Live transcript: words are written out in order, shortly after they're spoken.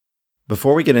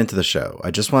Before we get into the show,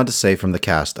 I just wanted to say from the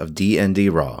cast of D&D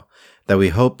Raw that we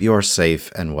hope you are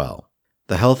safe and well.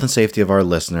 The health and safety of our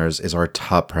listeners is our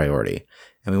top priority,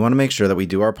 and we want to make sure that we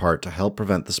do our part to help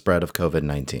prevent the spread of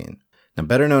COVID-19. Now,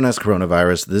 better known as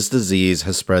coronavirus, this disease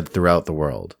has spread throughout the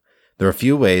world. There are a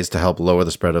few ways to help lower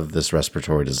the spread of this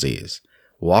respiratory disease.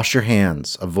 Wash your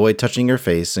hands, avoid touching your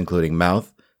face, including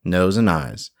mouth, nose, and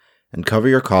eyes, and cover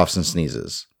your coughs and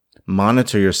sneezes.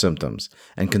 Monitor your symptoms,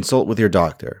 and consult with your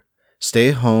doctor.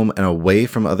 Stay home and away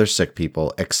from other sick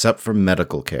people except for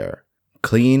medical care.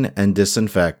 Clean and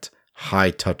disinfect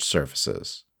high-touch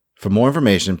surfaces. For more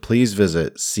information, please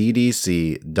visit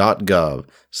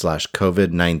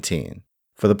cdc.gov/COVID-19.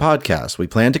 For the podcast, we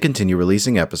plan to continue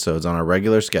releasing episodes on our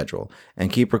regular schedule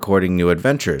and keep recording new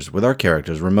adventures with our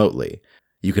characters remotely.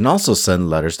 You can also send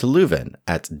letters to Leuven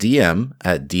at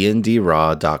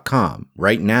dm@dndraw.com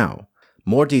right now.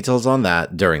 More details on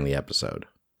that during the episode.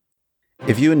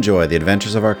 If you enjoy the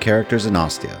adventures of our characters in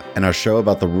Ostia and our show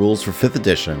about the rules for 5th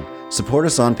edition, support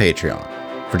us on Patreon.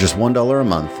 For just $1 a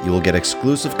month, you will get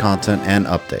exclusive content and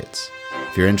updates.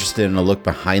 If you're interested in a look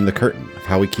behind the curtain of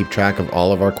how we keep track of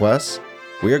all of our quests,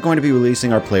 we are going to be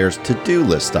releasing our players' to-do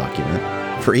list document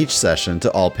for each session to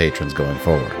all patrons going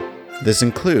forward. This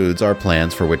includes our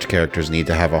plans for which characters need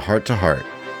to have a heart-to-heart,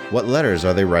 what letters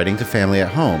are they writing to family at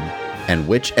home, and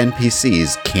which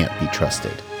NPCs can't be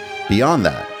trusted. Beyond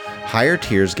that, higher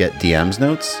tiers get DM's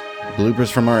notes,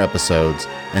 bloopers from our episodes,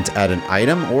 and to add an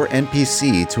item or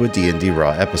NPC to a D&D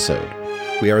Raw episode.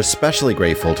 We are especially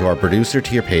grateful to our producer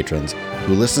tier patrons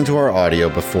who listen to our audio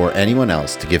before anyone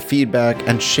else to give feedback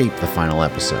and shape the final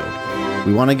episode.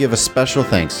 We want to give a special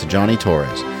thanks to Johnny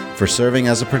Torres for serving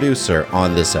as a producer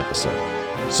on this episode.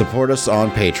 Support us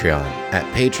on Patreon at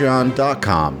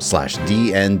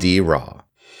patreon.com/DNDRaw.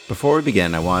 Before we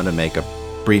begin, I wanted to make a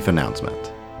brief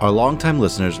announcement. Our longtime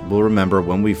listeners will remember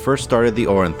when we first started the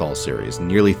Orenthal series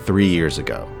nearly 3 years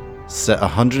ago, set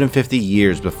 150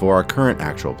 years before our current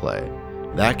actual play.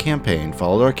 That campaign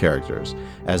followed our characters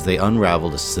as they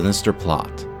unraveled a sinister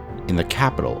plot in the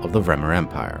capital of the Vremer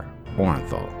Empire,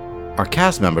 Orenthal. Our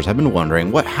cast members have been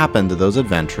wondering what happened to those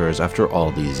adventurers after all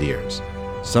these years.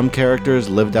 Some characters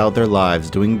lived out their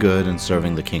lives doing good and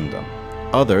serving the kingdom.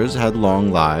 Others had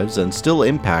long lives and still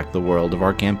impact the world of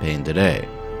our campaign today.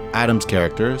 Adam's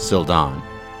character, Sildan,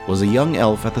 was a young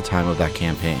elf at the time of that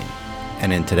campaign,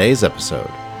 and in today's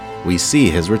episode, we see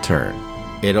his return.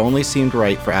 It only seemed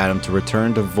right for Adam to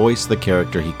return to voice the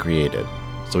character he created,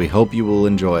 so we hope you will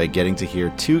enjoy getting to hear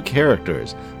 2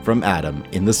 characters from Adam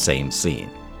in the same scene.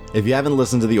 If you haven't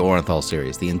listened to the Orenthal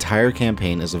series, the entire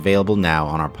campaign is available now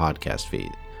on our podcast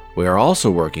feed. We are also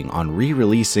working on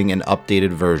re-releasing an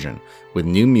updated version with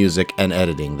new music and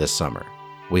editing this summer.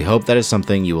 We hope that is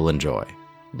something you will enjoy.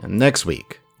 Next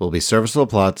week will be Serviceable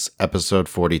Plots episode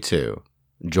 42.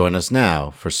 Join us now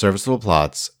for Serviceable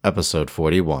Plots episode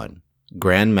 41.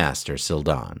 Grandmaster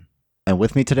Sildan. And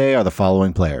with me today are the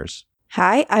following players.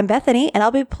 Hi, I'm Bethany, and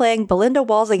I'll be playing Belinda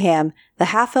Walsingham,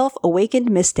 the half-elf awakened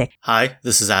mystic. Hi,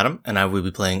 this is Adam, and I will be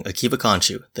playing Akiva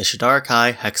Khonshu, the Shadar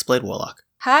Kai Hexblade Warlock.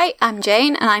 Hi, I'm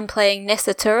Jane, and I'm playing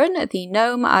Nissa Turin, the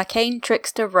Gnome Arcane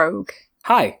Trickster Rogue.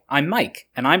 Hi, I'm Mike,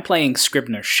 and I'm playing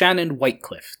Scrivener Shannon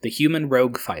Whitecliff, the Human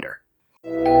Rogue Fighter.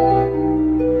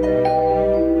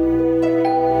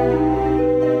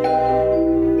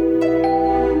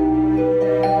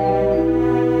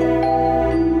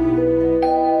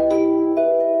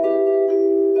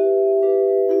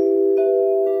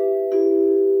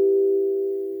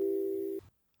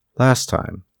 Last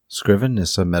time, Scriv and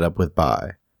Nissa met up with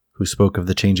Bai, who spoke of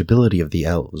the changeability of the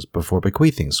elves before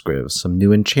bequeathing Scriv some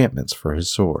new enchantments for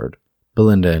his sword.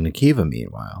 Belinda and Akiva,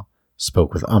 meanwhile,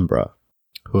 spoke with Umbra,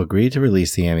 who agreed to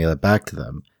release the amulet back to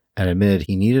them and admitted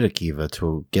he needed Akiva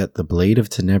to get the Blade of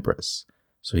Tenebris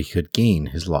so he could gain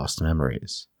his lost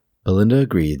memories. Belinda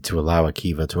agreed to allow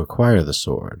Akiva to acquire the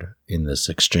sword in this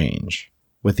exchange.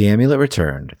 With the amulet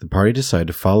returned, the party decided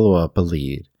to follow up a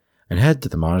lead and head to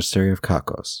the monastery of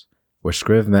Kakos, where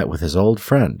Scriv met with his old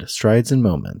friend, Strides and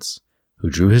Moments, who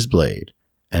drew his blade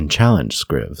and challenged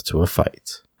Scriv to a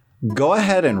fight. Go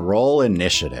ahead and roll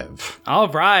initiative. All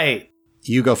right.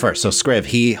 You go first. So Scriv,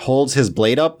 he holds his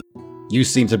blade up. You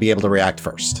seem to be able to react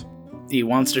first. He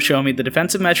wants to show me the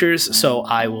defensive measures, so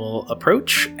I will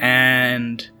approach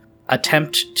and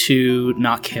attempt to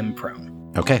knock him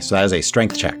prone. Okay, so that is a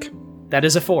strength check. That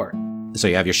is a 4. So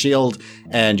you have your shield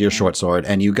and your short sword,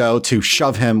 and you go to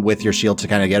shove him with your shield to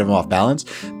kind of get him off balance,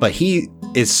 but he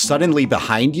is suddenly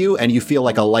behind you, and you feel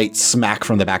like a light smack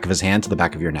from the back of his hand to the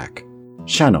back of your neck.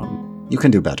 Shannon, you can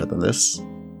do better than this.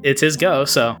 It's his go,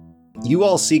 so... You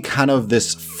all see kind of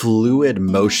this fluid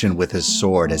motion with his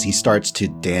sword as he starts to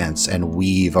dance and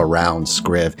weave around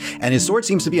Scriv. And his sword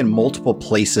seems to be in multiple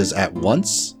places at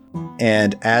once.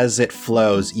 And as it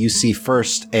flows, you see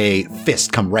first a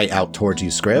fist come right out towards you,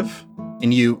 Scriv.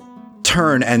 And you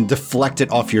turn and deflect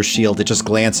it off your shield, it just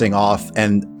glancing off.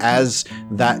 And as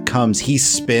that comes, he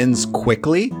spins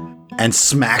quickly and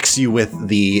smacks you with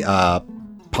the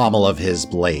pommel of his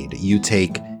blade. You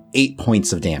take 8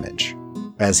 points of damage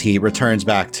as he returns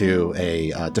back to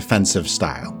a defensive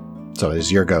style. So it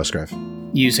is your go, Scriv.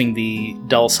 Using the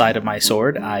dull side of my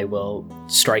sword, I will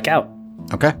strike out.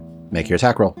 Okay, make your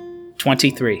attack roll.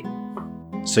 23.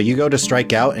 So you go to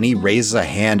strike out, and he raises a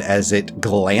hand as it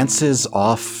glances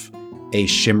off a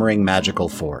shimmering magical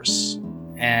force.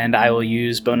 And I will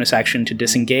use bonus action to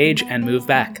disengage and move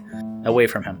back away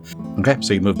from him. Okay,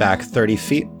 so you move back 30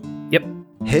 feet. Yep.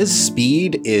 His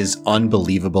speed is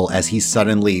unbelievable as he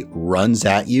suddenly runs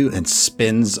at you and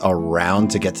spins around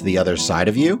to get to the other side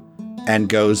of you and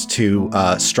goes to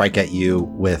strike at you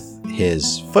with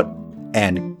his foot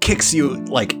and kicks you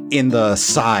like in the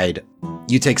side.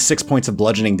 You take 6 points of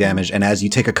bludgeoning damage, and as you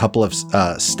take a couple of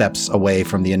steps away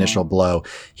from the initial blow,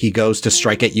 he goes to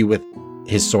strike at you with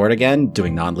his sword again,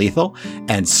 doing non-lethal,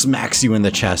 and smacks you in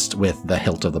the chest with the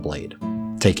hilt of the blade,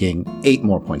 taking 8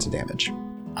 more points of damage.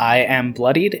 I am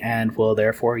bloodied and will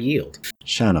therefore yield.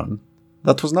 Shannon,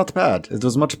 that was not bad. It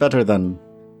was much better than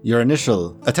your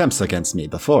initial attempts against me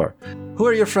before. Who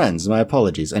are your friends? My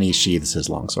apologies. And he sheathes his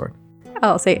longsword.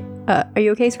 I'll say, are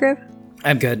you okay, Scriv?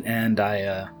 I'm good, and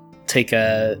I take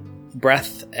a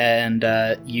breath and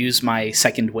use my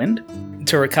second wind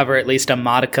to recover at least a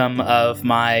modicum of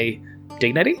my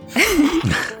dignity.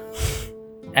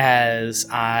 As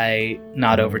I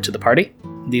nod over to the party.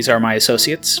 These are my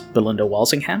associates, Belinda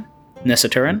Walsingham, Nissa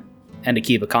Turin, and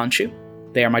Akiva Khonshu.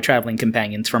 They are my traveling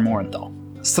companions from Orenthal.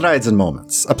 Strides and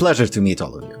moments. A pleasure to meet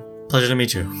all of you. Pleasure to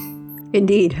meet you.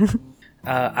 Indeed.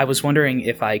 I was wondering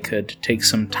if I could take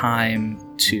some time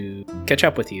to catch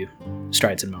up with you,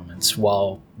 Strides and Moments,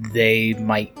 while they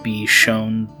might be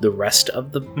shown the rest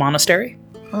of the monastery?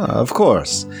 Of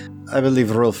course. I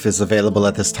believe Rolf is available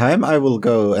at this time. I will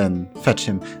go and fetch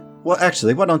him. Well,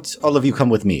 actually, why don't all of you come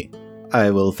with me? I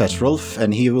will fetch Rolf,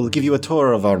 and he will give you a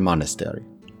tour of our monastery.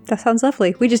 That sounds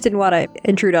lovely. We just didn't want to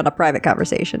intrude on a private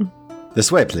conversation.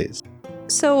 This way, please.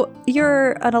 So,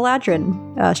 you're an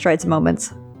Eladrin, Strides and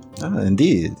Moments.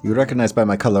 Indeed. You recognize by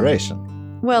my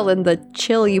coloration. Well, and the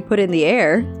chill you put in the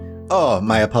air. Oh,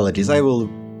 my apologies. I will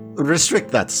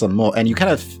restrict that some more. And you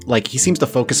kind of, like, he seems to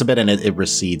focus a bit and it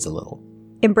recedes a little.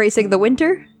 Embracing the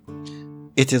winter?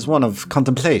 It is one of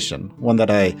contemplation, one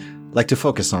that I like to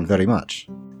focus on very much.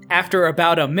 After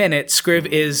about a minute, Scriv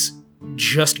is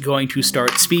just going to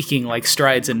start speaking like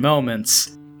Strides and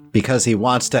Moments. Because he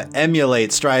wants to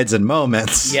emulate Strides and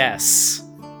Moments. Yes.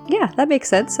 Yeah, that makes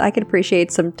sense. I can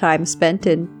appreciate some time spent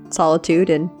in solitude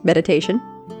and meditation.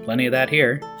 Plenty of that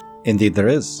here. Indeed there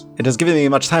is. It has given me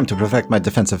much time to perfect my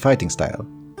defensive fighting style.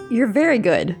 You're very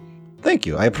good. Thank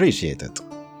you, I appreciate it.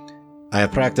 I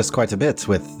have practiced quite a bit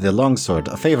with the longsword,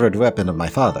 a favorite weapon of my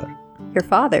father. Your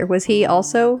father, was he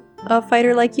also a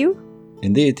fighter like you?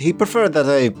 Indeed, he preferred that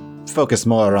I focus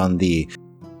more on the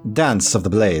dance of the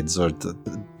blades, or the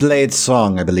blade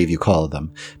song, I believe you call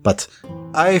them. But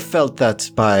I felt that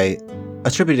by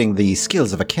attributing the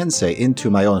skills of a Kensei into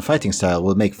my own fighting style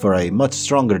will make for a much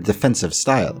stronger defensive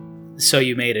style. So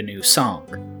you made a new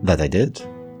song. That I did.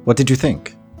 What did you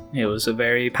think? It was a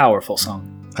very powerful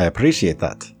song. I appreciate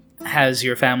that. Has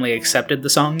your family accepted the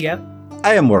song yet?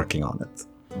 I am working on it.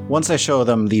 Once I show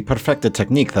them the perfected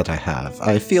technique that I have,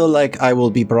 I feel like I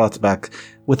will be brought back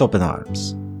with open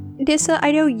arms. Nissa,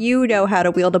 I know you know how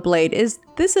to wield a blade. Is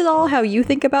this at all how you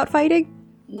think about fighting?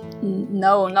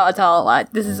 No, not at all.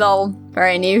 This is all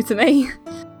very new to me.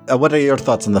 What are your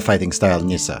thoughts on the fighting style,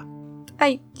 Nissa?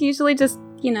 I usually just,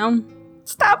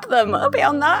 stab them.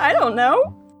 Beyond that, I don't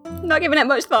know. Not giving it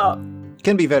much thought.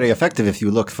 Can be very effective if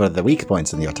you look for the weak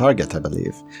points in your target, I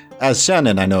believe. As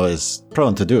Shannon, I know, is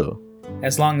prone to do.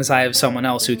 As long as I have someone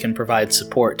else who can provide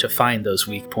support to find those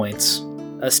weak points.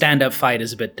 A stand-up fight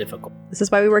is a bit difficult. This is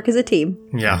why we work as a team.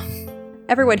 Yeah.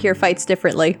 Everyone here fights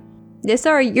differently.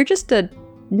 Nissa, you're just a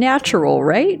natural,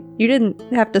 right? You didn't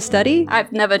have to study?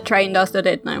 I've never trained or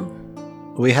studied, no.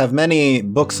 We have many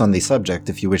books on the subject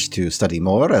if you wish to study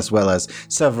more, as well as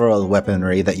several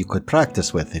weaponry that you could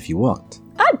practice with if you want.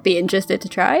 I'd be interested to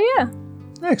try, yeah.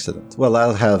 Excellent. Well,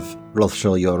 I'll have Rolf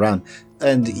show you around.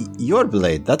 And your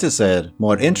blade, that is a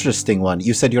more interesting one.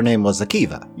 You said your name was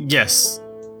Akiva. Yes.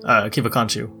 Akiva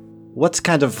Khonshu. What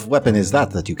kind of weapon is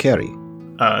that you carry?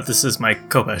 This is my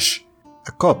Kopesh.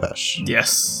 A Kopesh.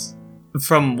 Yes.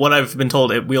 From what I've been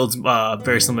told, it wields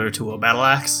very similar to a battle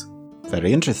axe.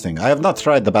 Very interesting. I have not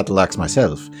tried the battle axe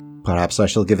myself. Perhaps I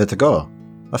shall give it a go.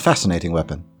 A fascinating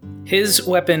weapon. His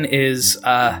weapon is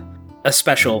a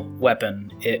special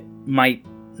weapon. It might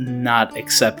not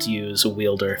accept you as a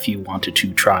wielder if you wanted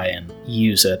to try and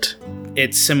use it.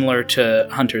 It's similar to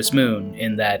Hunter's Moon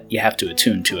in that you have to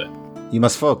attune to it. You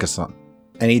must focus on.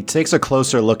 And he takes a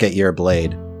closer look at your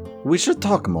blade. We should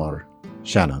talk more,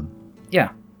 Shannon.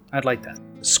 Yeah, I'd like that.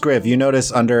 Scriv, you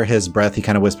notice under his breath he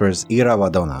kind of whispers,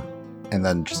 Irawadona, and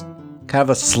then just kind of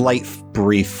a slight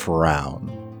brief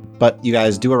frown. But you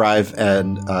guys do arrive,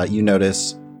 and you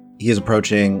notice he is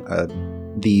approaching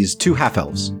these two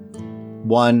half-elves.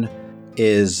 One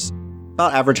is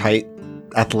about average height,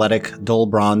 athletic, dull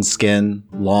bronze skin,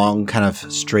 long, kind of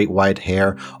straight white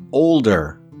hair,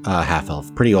 older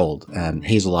half-elf, pretty old, and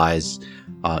hazel eyes.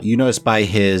 You notice by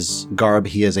his garb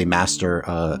he is a master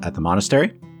at the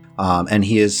monastery, and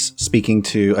he is speaking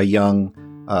to a young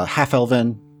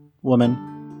half-elven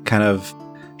woman, kind of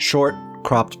short,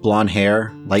 cropped blonde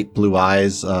hair, light blue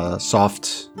eyes,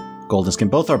 soft golden skin.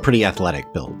 Both are pretty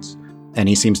athletic builds. And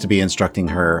he seems to be instructing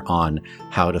her on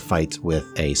how to fight with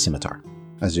a scimitar.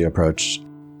 As you approach,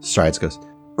 Strides goes,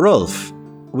 Rolf,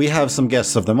 we have some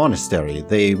guests of the monastery.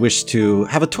 They wish to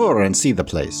have a tour and see the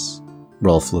place.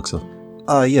 Rolf looks up.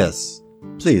 Yes.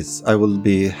 Please, I will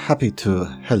be happy to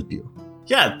help you.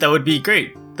 Yeah, that would be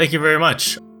great. Thank you very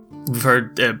much. We've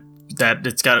heard that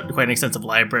it's got quite an extensive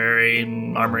library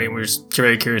and armory, and we're just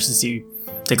very curious to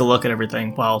take a look at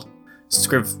everything while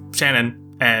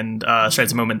Shannon and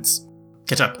Strides and Moments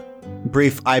catch up.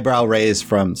 Brief eyebrow raise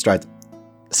from Strides.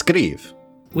 Skriv.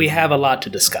 We have a lot to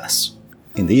discuss.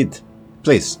 Indeed.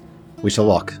 Please, we shall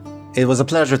walk. It was a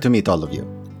pleasure to meet all of you.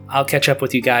 I'll catch up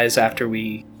with you guys after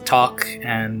we talk,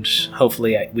 and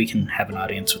hopefully we can have an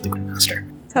audience with the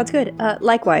Grandmaster. Sounds good.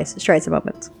 Likewise, Strides and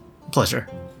Moments. Pleasure.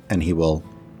 And he will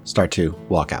start to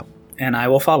walk out. And I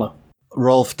will follow.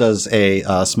 Rolf does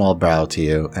a small bow to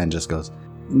you and just goes,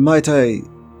 Might I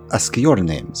ask your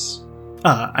names?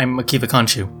 I'm Akiva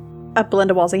Khonshu.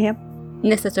 Belinda Walsingham.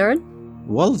 Nissa Turin.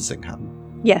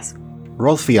 Walsingham. Yes.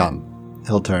 Rolfian.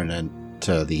 He'll turn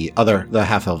into the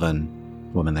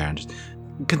half-elven woman there and just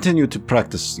continue to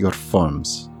practice your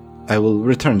forms. I will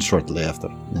return shortly after.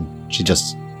 And she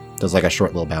just does like a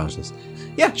short little bow and says,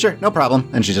 yeah, sure, no problem.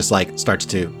 And she just like starts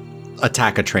to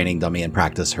attack a training dummy and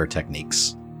practice her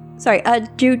techniques. Sorry,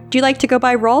 do you like to go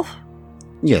by Rolf?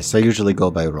 Yes, I usually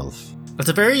go by Rolf. It's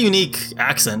a very unique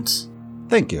accent.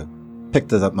 Thank you.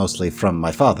 Picked it up mostly from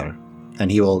my father. And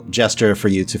he will gesture for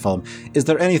you to follow him. Is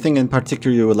there anything in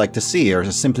particular you would like to see, or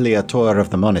simply a tour of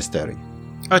the monastery?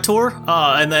 A tour?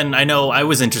 And then I know I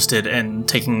was interested in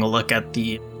taking a look at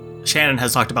Shannon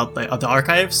has talked about the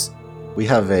archives. We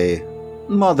have a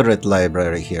moderate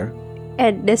library here.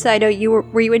 And Nissa, I know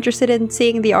were you interested in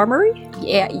seeing the armory?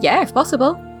 Yeah, if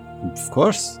possible. Of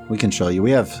course, we can show you.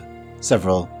 We have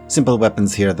several simple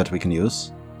weapons here that we can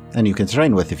use, and you can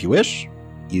train with if you wish.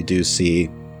 You do see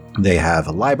they have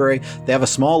a library. They have a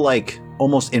small,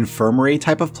 almost infirmary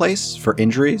type of place for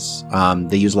injuries.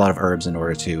 They use a lot of herbs in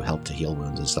order to help to heal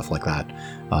wounds and stuff like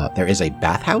that. There is a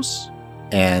bathhouse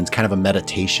and kind of a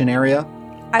meditation area.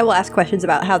 I will ask questions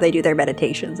about how they do their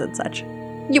meditations and such.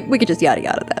 We could just yada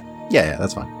yada that. Yeah,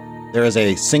 that's fine. There is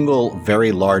a single,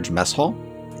 very large mess hall.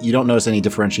 You don't notice any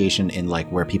differentiation in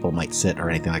where people might sit or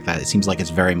anything like that. It seems like it's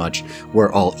very much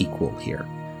we're all equal here.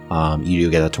 You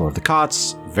do get a tour of the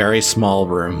cots, very small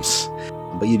rooms,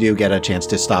 but you do get a chance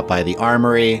to stop by the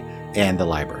armory and the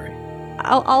library.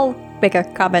 I'll make a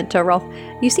comment to Rolf.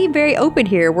 You seem very open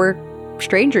here. We're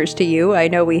strangers to you. I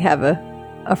know we have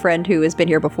a friend who has been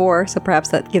here before, so perhaps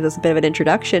that gives us a bit of an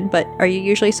introduction, but are you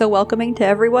usually so welcoming to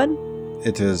everyone?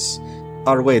 It is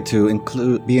our way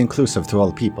to be inclusive to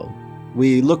all people.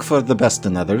 We look for the best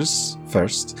in others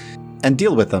first, and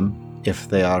deal with them if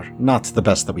they are not the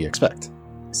best that we expect.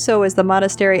 So has the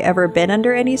monastery ever been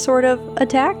under any sort of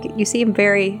attack? You seem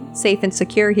very safe and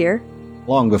secure here.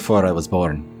 Long before I was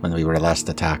born, when we were last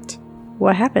attacked.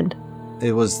 What happened?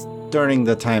 It was during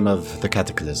the time of the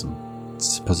Cataclysm.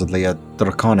 Supposedly a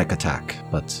draconic attack,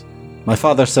 but my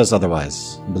father says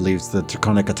otherwise. Believes the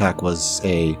draconic attack was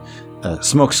a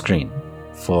smokescreen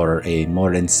for a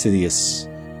more insidious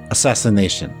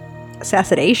assassination.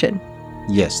 Assassination?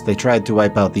 Yes, they tried to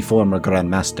wipe out the former Grand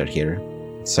Master here.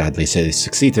 Sadly, they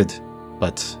succeeded,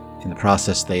 but in the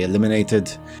process they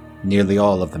eliminated nearly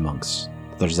all of the monks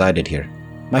that resided here.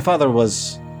 My father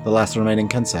was the last remaining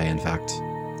Kensei, in fact.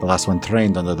 The last one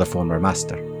trained under the former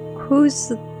master.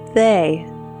 Who's they?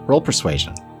 Roll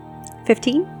persuasion.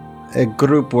 15? A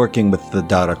group working with the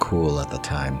Darakul at the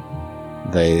time.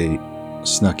 They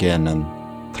snuck in and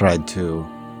tried to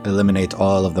eliminate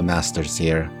all of the masters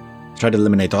here. Tried to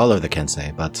eliminate all of the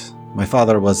Kensei, but my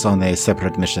father was on a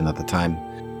separate mission at the time.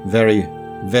 Very,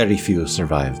 very few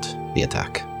survived the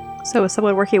attack. So is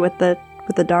someone working with the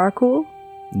Darakul?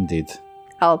 Indeed.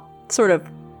 I'll sort of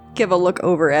give a look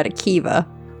over at Akiva.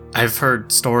 I've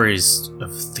heard stories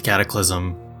of the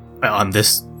Cataclysm on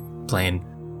this plane,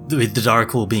 with the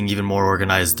Darkul being even more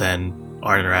organized than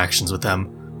our interactions with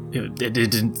them. It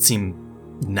didn't seem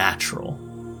natural.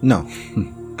 No,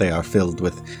 they are filled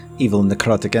with evil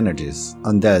necrotic energies.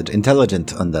 Undead,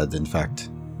 intelligent undead, in fact.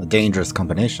 A dangerous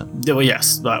combination. Well,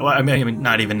 yes. I mean,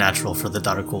 not even natural for the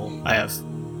Darkul. I have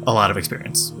a lot of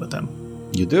experience with them.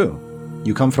 You do?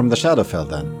 You come from the Shadowfell,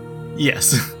 then?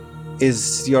 Yes.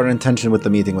 Is your intention with the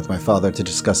meeting with my father to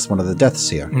discuss one of the deaths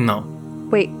here? No.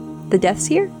 Wait, the death's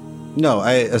here? No,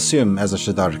 I assume as a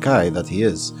Shadar Kai that he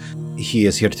is. He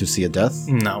is here to see a death?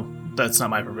 No. That's not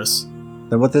my purpose.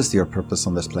 Then what is your purpose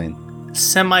on this plane?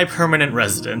 Semi-permanent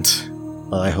resident.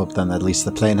 Well, I hope then at least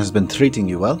the plane has been treating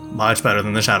you well. Much better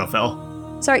than the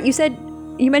Shadowfell. Sorry,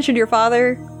 you mentioned your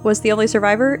father was the only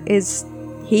survivor. Is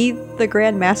he the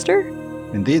Grand Master?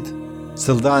 Indeed.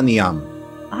 Sildaniam.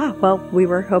 Ah, well, we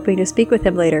were hoping to speak with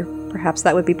him later. Perhaps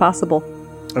that would be possible.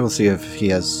 I will see if he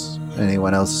has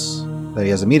anyone else that he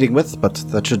has a meeting with, but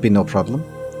that should be no problem.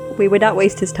 We would not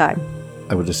waste his time.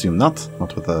 I would assume not.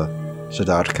 Not with a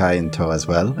Shadar Kai in tow as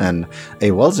well, and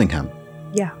a Walsingham.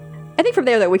 Yeah. I think from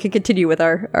there, though, we could continue with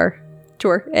our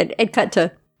tour and cut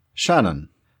to... Shannon,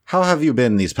 how have you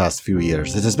been these past few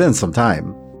years? It has been some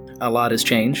time. A lot has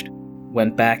changed.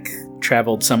 Went back,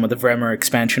 traveled some of the Vremer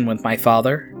expansion with my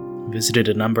father, visited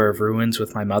a number of ruins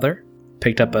with my mother,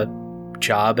 picked up a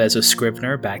job as a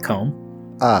scrivener back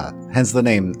home. Ah, hence the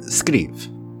name Skriv.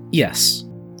 Yes.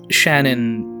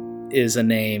 Shannon is a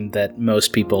name that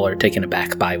most people are taken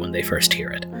aback by when they first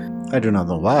hear it. I do not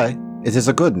know why. It is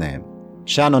a good name.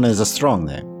 Shannon is a strong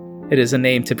name. It is a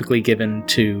name typically given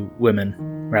to women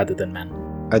rather than men.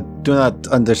 I do not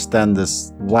understand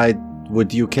this. Why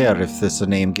would you care if this is a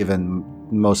name given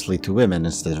mostly to women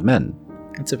instead of men?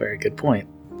 That's a very good point.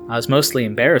 I was mostly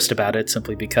embarrassed about it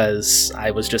simply because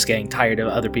I was just getting tired of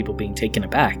other people being taken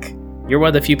aback. You're one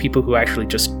of the few people who actually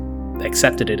just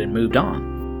accepted it and moved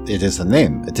on. It is a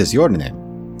name. It is your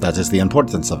name. That is the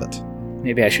importance of it.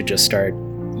 Maybe I should just start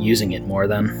using it more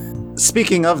then.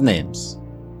 Speaking of names,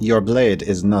 your blade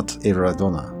is not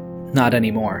Iradona. Not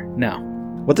anymore, no.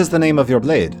 What is the name of your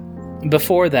blade?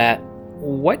 Before that,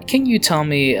 what can you tell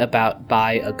me about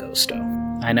Bai Agosto?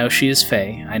 I know she is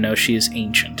Fey, I know she is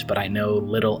ancient, but I know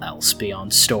little else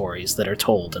beyond stories that are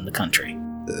told in the country.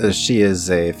 She is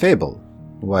a fable.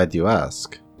 Why do you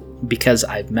ask? Because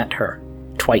I've met her.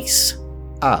 Twice.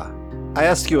 Ah, I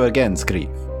ask you again, Skriv.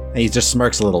 And he just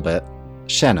smirks a little bit.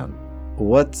 Shannon,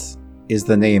 what is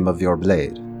the name of your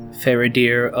blade?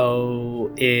 Faradir o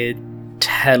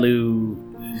Itelu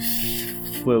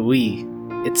Fui.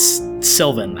 It's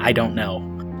Sylvan, I don't know.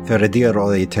 Feradir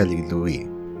Oiteli Louis,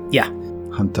 Yeah.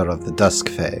 Hunter of the Dusk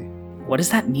Fae. What does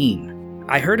that mean?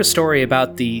 I heard a story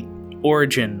about the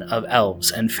origin of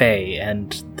elves and fae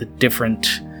and the different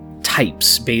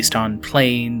types based on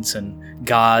planes and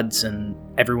gods and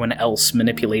everyone else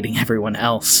manipulating everyone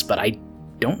else, but I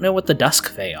don't know what the Dusk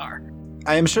Fae are.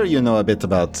 I am sure you know a bit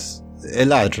about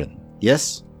Eladrin,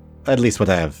 yes? At least what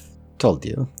I have told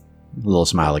you. A little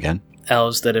smile again.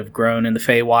 Elves that have grown in the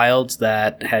Feywilds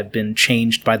that have been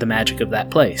changed by the magic of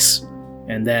that place.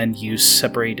 And then you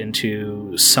separate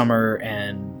into summer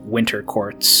and winter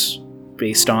courts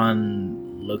based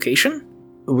on location?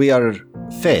 We are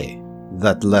Fae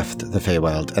that left the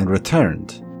Feywild and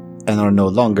returned, and are no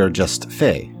longer just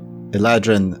Fae.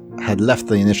 Eladrin had left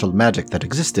the initial magic that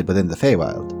existed within the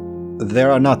Feywild.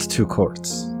 There are not 2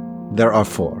 courts. There are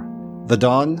 4. The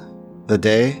dawn, the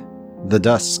day, the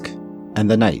dusk,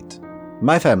 and the night.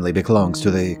 My family belongs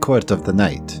to the Court of the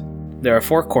Night. There are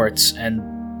 4 courts, and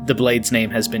the blade's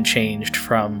name has been changed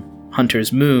from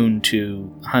Hunter's Moon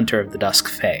to Hunter of the Dusk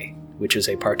Fae, which is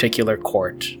a particular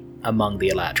court among the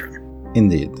Eladrin.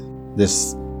 Indeed.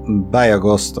 This Bai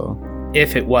Agosto.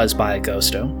 If it was by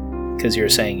Agosto, because you're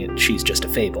saying she's just a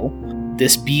fable,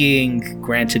 this being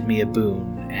granted me a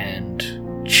boon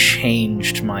and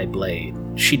changed my blade.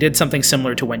 She did something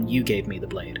similar to when you gave me the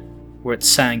blade, where it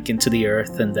sank into the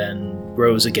earth and then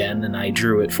rose again and I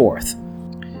drew it forth.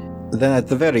 Then at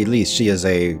the very least she is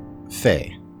a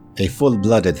Fae. A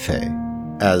full-blooded Fae.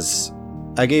 As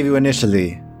I gave you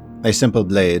initially a simple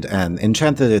blade and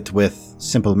enchanted it with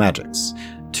simple magics.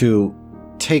 To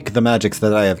take the magics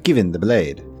that I have given the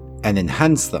blade and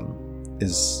enhance them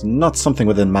is not something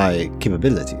within my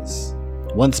capabilities.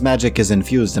 Once magic is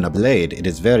infused in a blade, it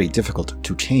is very difficult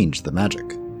to change the magic.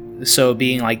 So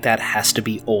being like that has to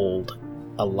be old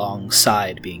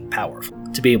alongside being powerful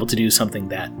to be able to do something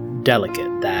that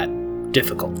delicate, that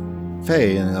difficult.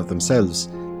 Fae in and of themselves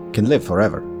can live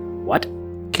forever. What?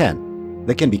 Can.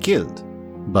 They can be killed,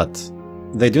 but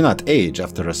they do not age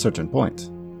after a certain point.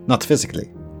 Not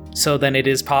physically. So then it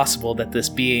is possible that this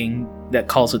being that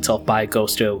calls itself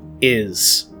Byagosto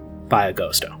is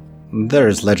Byagosto. There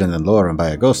is legend and lore on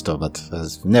Byagosto, but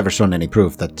has never shown any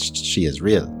proof that she is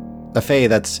real. A fae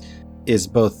that is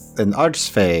both an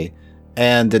archfey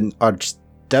and an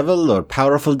archdevil or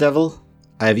powerful devil.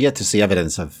 I have yet to see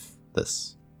evidence of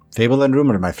this. Fable and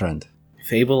rumor, my friend.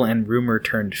 Fable and rumor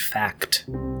turned fact.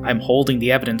 I'm holding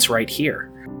the evidence right here.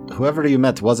 Whoever you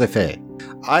met was a fae.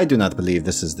 I do not believe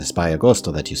this is the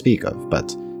Byagosto that you speak of,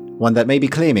 but one that may be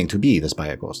claiming to be the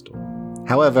Byagosto.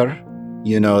 However,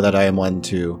 you know that I am one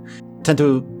to tend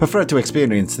to prefer to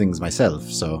experience things myself,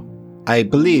 so I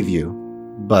believe you,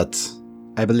 but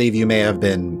I believe you may have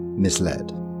been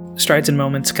misled. Strides and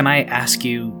Moments, can I ask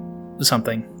you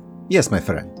something? Yes, my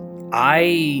friend.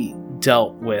 I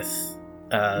dealt with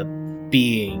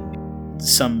being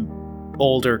some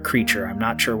older creature. I'm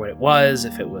not sure what it was,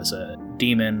 if it was a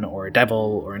demon or a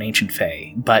devil or an ancient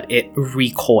fae, but it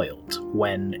recoiled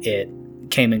when it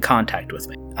came in contact with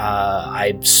me.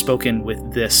 I've spoken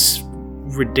with this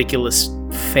ridiculous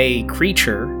fae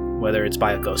creature, whether it's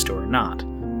Byagosto or not.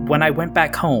 When I went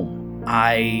back home,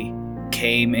 I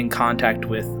came in contact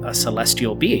with a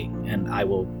celestial being, and I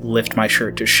will lift my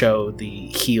shirt to show the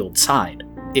healed side.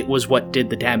 It was what did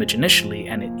the damage initially,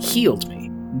 and it healed me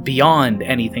beyond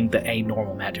anything that a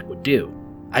normal magic would do.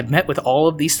 I've met with all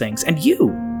of these things, and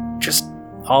you! Just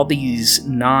all these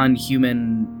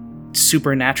non-human,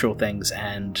 supernatural things,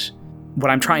 and what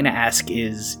I'm trying to ask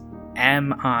is,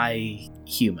 am I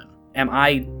human? Am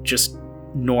I just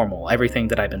normal, everything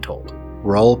that I've been told?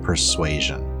 Roll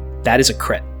persuasion. That is a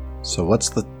crit. So what's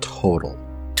the total?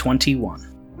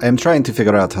 21. I am trying to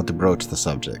figure out how to broach the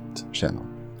subject, Shannon.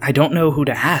 I don't know who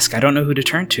to ask. I don't know who to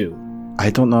turn to.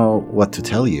 I don't know what to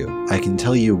tell you. I can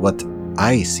tell you what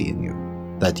I see in you.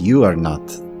 That you are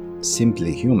not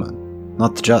simply human.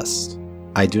 Not just.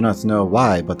 I do not know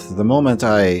why, but the moment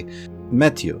I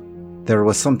met you, there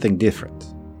was something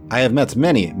different. I have met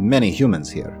many, many humans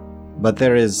here, but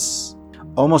there is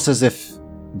almost as if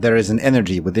there is an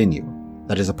energy within you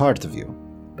that is a part of you.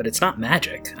 But it's not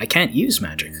magic. I can't use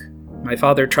magic. My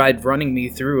father tried running me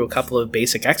through a couple of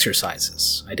basic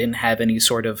exercises. I didn't have any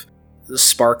sort of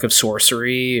spark of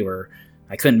sorcery, or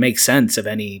I couldn't make sense of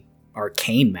any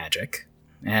arcane magic.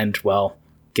 And, well,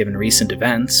 given recent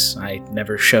events, I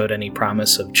never showed any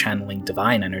promise of channeling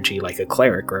divine energy like a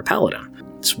cleric or a paladin.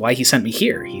 That's why he sent me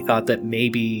here. He thought that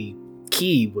maybe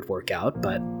Key would work out,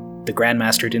 but the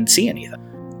Grandmaster didn't see anything.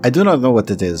 I do not know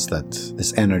what it is that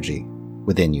this energy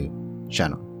within you,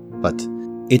 Shannon, but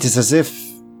it is as if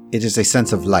it is a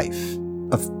sense of life,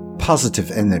 of positive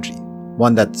energy,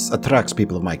 one that attracts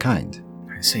people of my kind.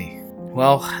 I see.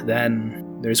 Well,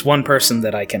 then, there's one person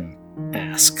that I can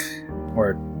ask,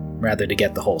 or rather to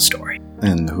get the whole story.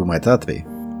 And who might that be?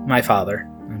 My father.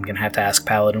 I'm gonna have to ask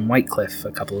Paladin Whitecliff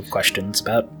a couple of questions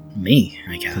about me,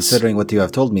 I guess. Considering what you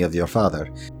have told me of your father,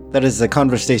 that is a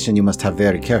conversation you must have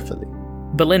very carefully.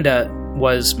 Belinda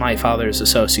was my father's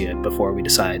associate before we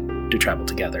decided to travel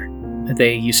together.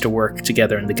 They used to work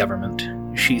together in the government.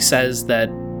 She says that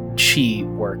she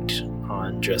worked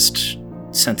on just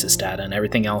census data and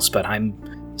everything else, but I'm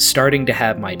starting to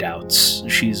have my doubts.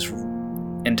 She's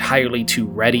entirely too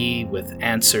ready with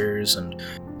answers and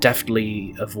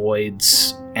deftly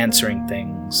avoids answering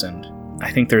things, and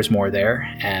I think there's more there,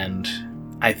 and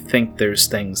I think there's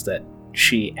things that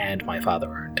she and my father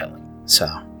aren't telling. So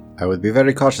I would be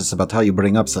very cautious about how you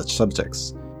bring up such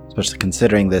subjects, especially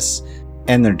considering this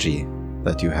energy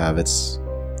that you have. It's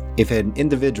if an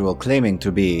individual claiming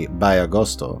to be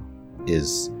Byagosto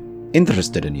is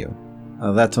interested in you,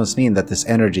 that must mean that this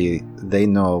energy, they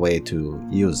know a way to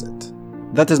use it.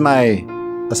 That is my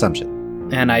assumption.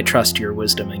 And I trust your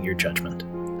wisdom and your judgment.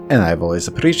 And I've always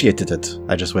appreciated it.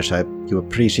 I just wish you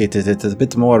appreciated it a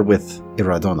bit more with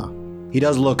Iradona. He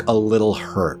does look a little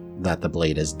hurt that the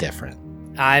blade is different.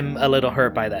 I'm a little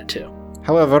hurt by that too.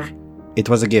 However, it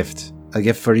was a gift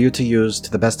for you to use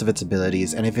to the best of its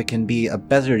abilities, and if it can be a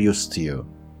better use to you,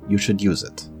 you should use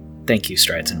it. Thank you,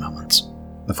 Strides and Moments.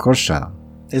 Of course, Shannon.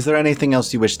 Is there anything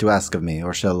else you wish to ask of me,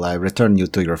 or shall I return you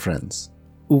to your friends?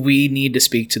 We need to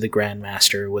speak to the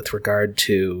Grandmaster with regard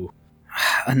to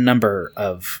a number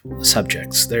of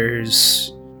subjects.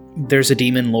 There's a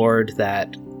demon lord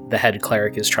that the head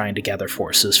cleric is trying to gather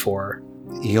forces for.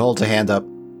 He holds a hand up.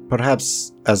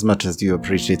 perhaps as much as you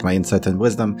appreciate my insight and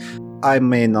wisdom, I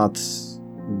may not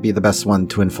be the best one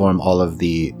to inform all of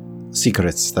the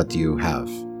secrets that you have.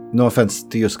 No offense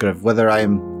to you, Scriv, whether I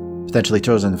am potentially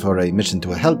chosen for a mission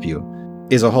to help you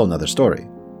is a whole nother story,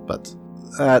 but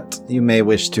that you may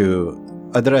wish to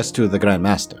address to the Grand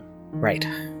Master. Right.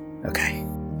 Okay.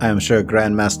 I am sure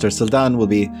Grand Master Sildan will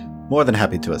be more than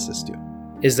happy to assist you.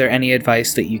 Is there any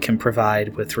advice that you can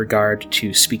provide with regard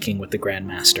to speaking with the Grand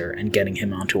Master and getting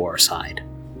him onto our side?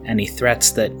 Any threats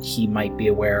that he might be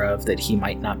aware of that he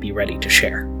might not be ready to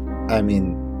share? I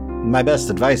mean, my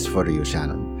best advice for you,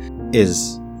 Shannon,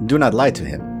 is do not lie to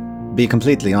him. Be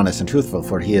completely honest and truthful,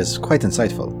 for he is quite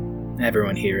insightful.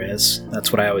 Everyone here is.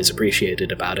 That's what I always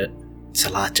appreciated about it. It's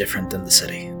a lot different than the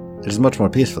city. It is much more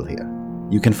peaceful here.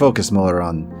 You can focus more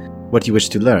on what you wish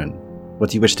to learn,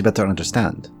 what you wish to better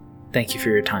understand. Thank you for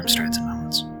your time, Strides and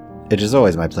Moments. It is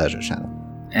always my pleasure, Shannon.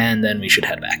 And then we should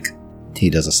head back. He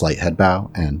does a slight head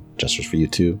bow and gestures for you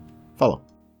to follow.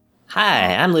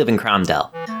 Hi, I'm Leuven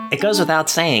Cromdell. It goes without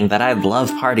saying that I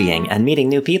love partying and meeting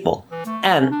new people.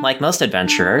 And, like most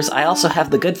adventurers, I also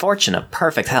have the good fortune of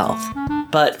perfect health.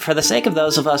 But for the sake of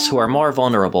those of us who are more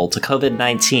vulnerable to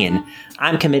COVID-19,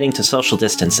 I'm committing to social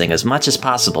distancing as much as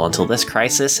possible until this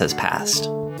crisis has passed.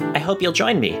 I hope you'll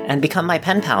join me and become my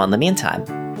pen pal in the meantime.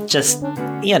 Just,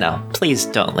 please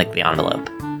don't lick the envelope.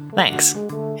 Thanks.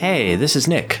 Hey, this is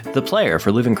Nick, the player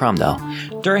for Leuven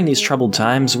Cromdell. During these troubled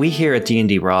times, we here at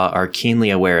D&D Raw are keenly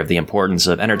aware of the importance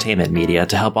of entertainment media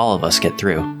to help all of us get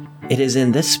through. It is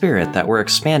in this spirit that we're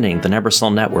expanding the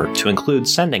Neversoul network to include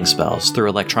sending spells through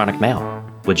electronic mail.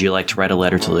 Would you like to write a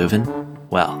letter to Leuven?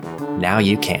 Well, now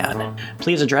you can.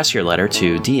 Please address your letter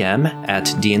to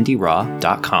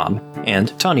dm@dndraw.com,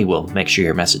 and Tony will make sure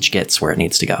your message gets where it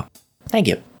needs to go. Thank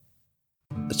you.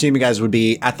 Assume you guys would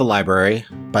be at the library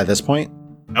by this point.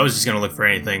 I was just gonna look for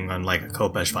anything on like a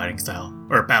Khopesh fighting style,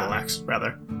 or battle axe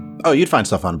rather. Oh, you'd find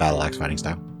stuff on battle axe fighting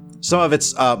style. Some of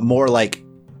it's more like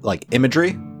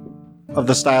imagery of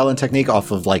the style and technique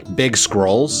off of like big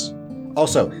scrolls.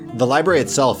 Also, the library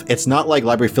itself, it's not like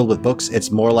library filled with books,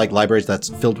 it's more like libraries that's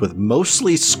filled with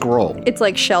mostly scroll. It's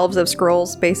like shelves of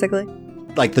scrolls, basically.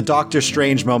 Like the Doctor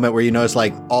Strange moment where you notice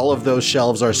like all of those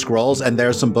shelves are scrolls and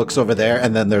there's some books over there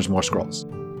and then there's more scrolls.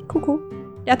 Cool.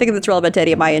 Yeah, I think it's relevant to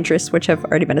any of my interests, which have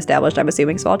already been established, I'm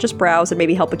assuming, so I'll just browse and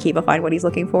maybe help Akiva find what he's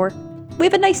looking for. We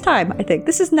have a nice time, I think.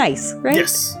 This is nice, right?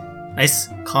 Yes. Nice,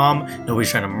 calm,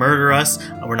 nobody's trying to murder us,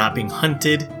 we're not being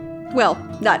hunted. Well,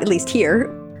 not at least here.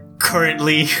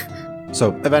 Currently.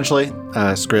 So eventually,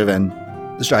 Scriv and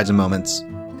Strides and Moments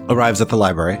arrives at the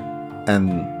library,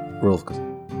 and Rolf goes,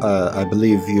 I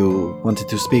believe you wanted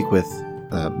to speak with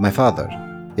my father,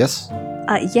 yes?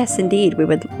 Yes, indeed. We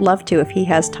would love to if he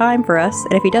has time for us,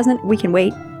 and if he doesn't, we can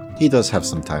wait. He does have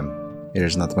some time.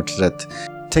 There's not much that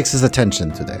takes his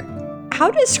attention today. How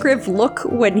does Scriv look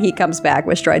when he comes back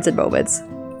with Strides and Moments?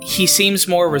 He seems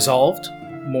more resolved,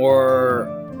 more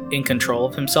in control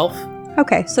of himself.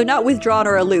 Okay, so not withdrawn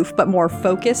or aloof, but more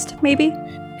focused, maybe?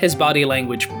 His body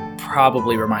language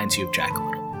probably reminds you of Jack a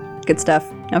little. Good stuff.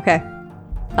 Okay.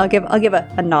 I'll give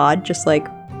a nod, just like...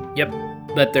 Yep.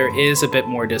 But there is a bit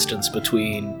more distance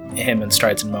between him and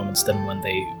Strides and Moments than when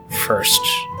they first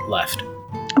left.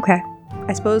 Okay.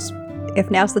 I suppose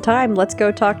if now's the time, let's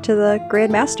go talk to the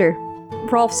Grand Master.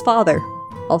 Rolf's father,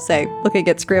 I'll say, looking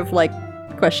at Scriv, like,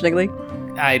 questioningly.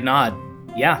 I nod.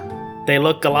 Yeah. They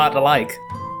look a lot alike.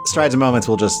 Strides and Moments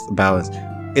will just bow.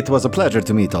 It was a pleasure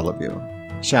to meet all of you.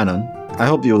 Shannon, I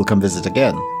hope you will come visit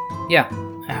again. Yeah.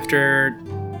 After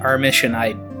our mission,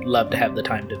 I'd love to have the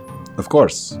time to. Of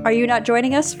course. Are you not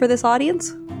joining us for this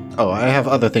audience? Oh, I have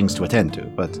other things to attend to,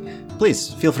 but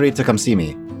please feel free to come see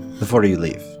me before you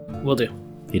leave. Will do.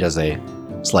 He does a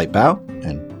slight bow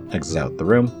and exits out the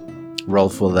room.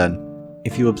 Rolf will then,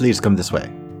 if you will please come this way.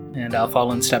 And I'll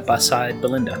fall in step beside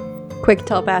Belinda. Quick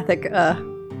telepathic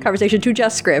conversation to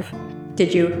just Scriv.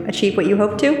 Did you achieve what you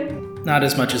hoped to? Not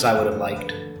as much as I would have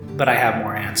liked, but I have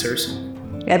more answers.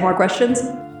 You had more questions?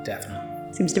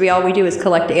 Definitely. Seems to be all we do is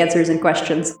collect answers and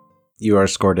questions. You are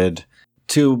escorted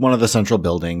to one of the central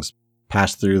buildings,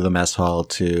 pass through the mess hall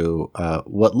to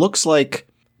what looks like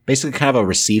basically kind of a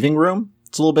receiving room.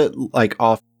 It's a little bit like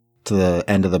off to the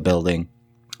end of the building.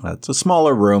 It's a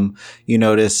smaller room. You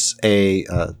notice a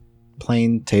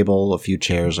plain table, a few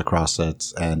chairs across it,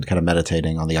 and kind of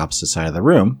meditating on the opposite side of the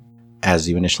room as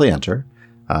you initially enter.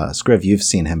 Scriv, you've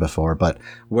seen him before, but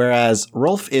whereas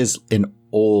Rolf is an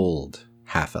old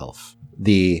half-elf,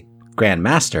 the Grand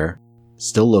Master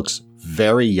still looks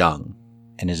very young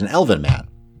and is an elven man.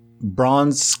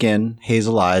 Bronze skin,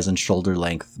 hazel eyes, and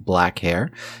shoulder-length black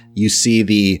hair. You see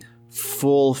the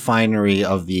full finery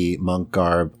of the monk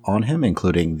garb on him,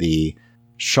 including the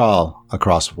shawl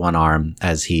across one arm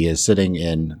as he is sitting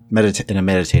in a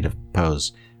meditative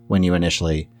pose when you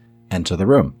initially enter the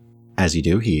room. As you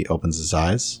do, he opens his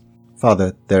eyes.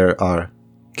 Father, there are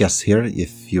guests here.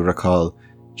 If you recall,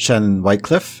 Shannon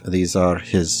Whitecliffe, these are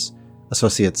his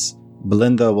associates,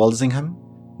 Belinda Walsingham,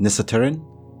 Nissa Turin,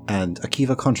 and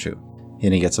Akiva Konshu.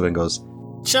 And he gets up and goes,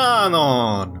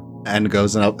 Shannon! And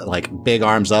goes up, like, big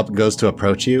arms up, goes to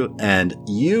approach you, and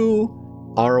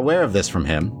you are aware of this from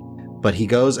him, but he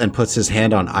goes and puts his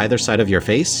hand on either side of your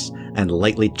face and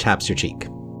lightly taps your cheek.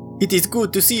 It is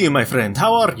good to see you, my friend.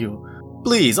 How are you?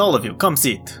 Please, all of you, come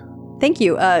sit. Thank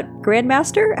you.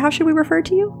 Grandmaster, how should we refer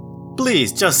to you?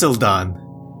 Please, just Sildan.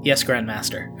 Yes,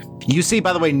 Grandmaster. You see,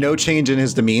 by the way, no change in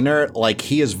his demeanor. Like,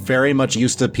 he is very much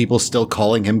used to people still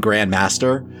calling him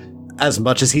Grandmaster, as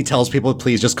much as he tells people,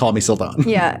 please just call me Sildan.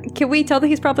 Yeah. Can we tell that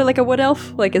he's probably like a wood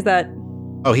elf? Like, is that...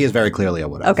 Oh, he is very clearly a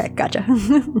wood elf. Okay, gotcha.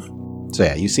 So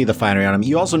yeah, you see the finery on him.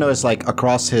 You also notice, like,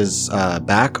 across his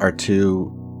back are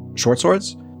two short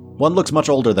swords. One looks much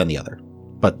older than the other.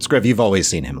 But Scriv, you've always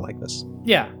seen him like this.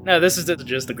 Yeah, no, this is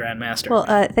just the Grandmaster. Well,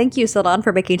 thank you, Sildan,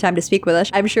 for making time to speak with us.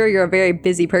 I'm sure you're a very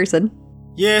busy person.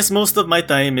 Yes, most of my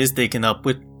time is taken up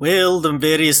with, well, the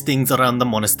various things around the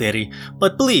monastery.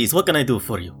 But please, what can I do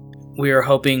for you? We are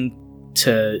hoping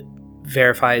to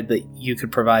verify that you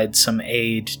could provide some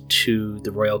aid to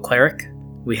the Royal Cleric.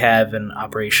 We have an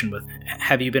operation with...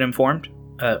 Have you been informed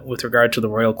with regard to the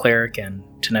Royal Cleric and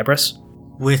Tenebris?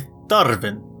 With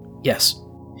Darwin. Yes.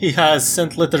 He has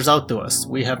sent letters out to us.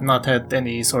 We have not had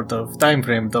any sort of time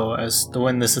frame, though, as to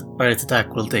when this pirate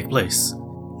attack will take place.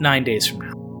 9 days from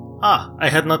now. Ah, I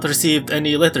had not received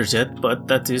any letters yet, but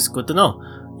that is good to know.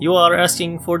 You are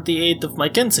asking for the aid of my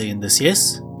Kensei in this,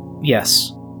 yes?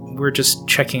 Yes. We're just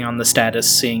checking on the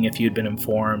status, seeing if you'd been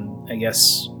informed. I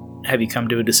guess, have you come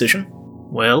to a decision?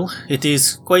 Well, it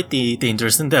is quite the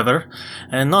dangerous endeavor,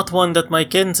 and not one that my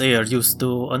Kensei are used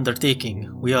to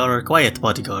undertaking. We are quiet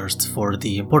bodyguards for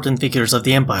the important figures of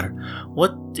the Empire.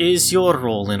 What is your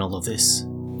role in all of this?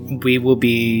 We will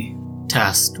be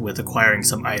tasked with acquiring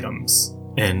some items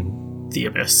in the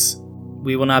Abyss.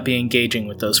 We will not be engaging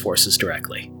with those forces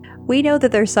directly. We know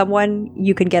that there's someone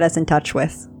you can get us in touch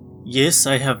with. Yes,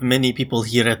 I have many people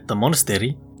here at the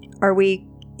monastery. Are we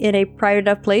in a private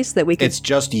enough place that we can... It's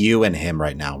just you and him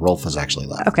right now. Rolf has actually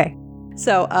left. Okay.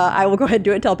 So I will go ahead and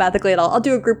do it telepathically, and I'll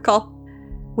do a group call.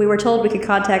 We were told we could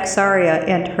contact Saria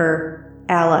and her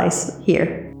allies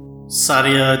here.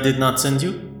 Saria did not send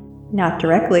you? Not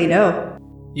directly, no.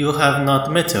 You have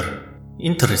not met her.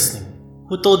 Interesting.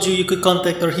 Who told you could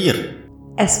contact her here?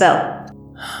 Esvel.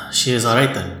 She is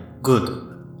alright then. Good.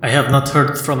 I have not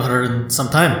heard from her in some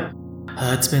time.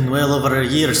 It's been well over a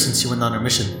year since she went on her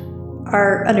mission.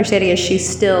 Our understanding is she's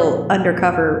still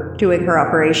undercover doing her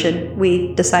operation.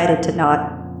 We decided to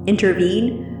not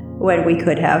intervene when we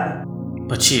could have.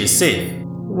 But she is safe.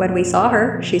 When we saw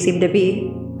her, she seemed to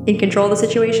be in control of the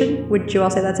situation. Would you all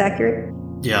say that's accurate?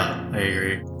 Yeah, I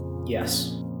agree.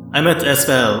 Yes. I met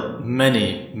Esvel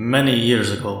many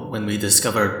years ago when we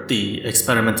discovered the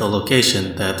experimental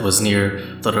location that was near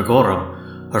the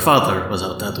Regorum. Her father was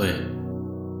out that way.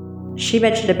 She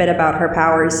mentioned a bit about her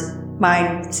powers.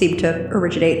 Mine seemed to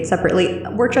originate separately.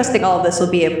 We're trusting all of this will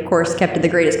be, of course, kept in the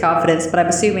greatest confidence, but I'm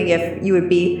assuming if you would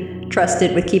be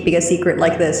trusted with keeping a secret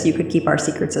like this, you could keep our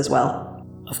secrets as well.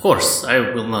 Of course, I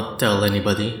will not tell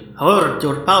anybody. However,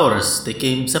 your powers, they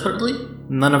came separately?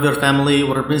 None of your family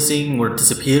were missing or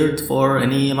disappeared for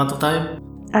any amount of time?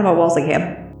 I'm a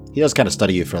Walsingham. He does kind of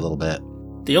study you for a little bit.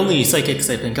 The only psychics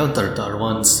I've encountered are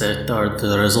ones that are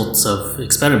the results of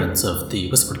experiments of the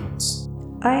Whispered Ones.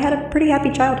 I had a pretty happy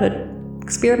childhood.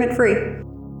 Experiment-free.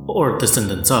 Or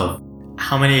descendants of.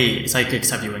 How many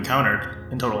psychics have you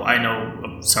encountered in total? I know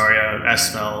of Saria,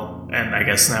 Esvel, and I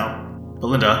guess now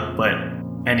Belinda, but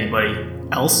anybody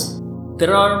else?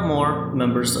 There are more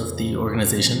members of the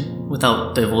organization,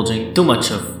 without divulging too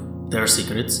much of their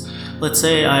secrets. Let's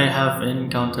say I have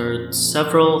encountered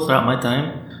several throughout my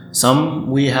time. Some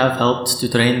we have helped to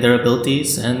train their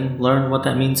abilities and learn what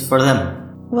that means for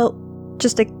them. Well,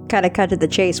 just to kind of cut to the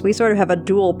chase, we sort of have a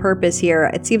dual purpose here.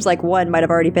 It seems like one might have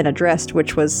already been addressed,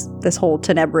 which was this whole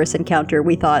Tenebris encounter.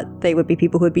 We thought they would be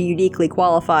people who would be uniquely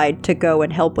qualified to go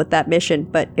and help with that mission.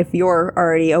 But if you're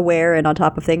already aware and on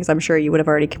top of things, I'm sure you would have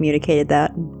already communicated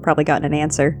that and probably gotten an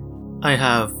answer. I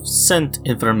have sent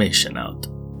information out.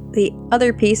 The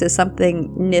other piece is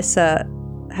something Nissa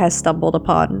has stumbled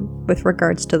upon with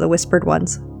regards to the Whispered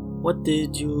Ones. What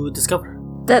did you discover?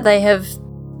 That they have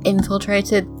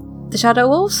infiltrated the Shadow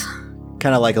Wolves?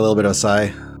 Kind of like a little bit of a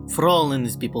sigh. Thrall and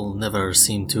his people never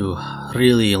seem to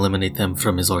really eliminate them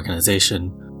from his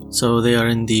organization, so they are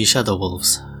in the Shadow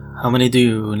Wolves. How many do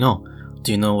you know?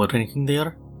 Do you know what ranking they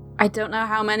are? I don't know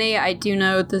how many. I do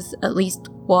know there's at least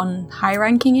one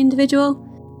high-ranking individual.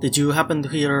 Did you happen to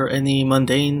hear any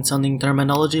mundane-sounding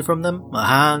terminology from them? A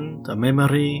hand, a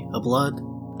memory, a blood?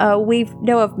 We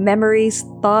know of memories,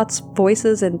 thoughts,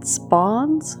 voices, and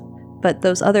spawns, but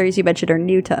those others you mentioned are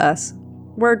new to us.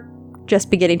 We're just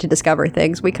beginning to discover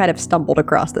things. We kind of stumbled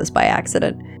across this by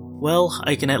accident. Well,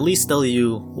 I can at least tell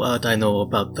you what I know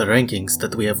about the rankings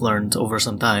that we have learned over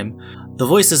some time. The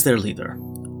voice is their leader,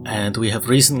 and we have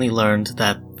recently learned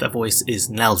that the voice is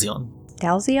Nalzion.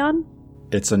 Dalzion?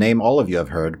 It's a name all of you have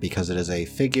heard because it is a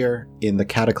figure in the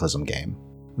Cataclysm game.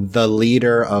 The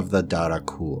leader of the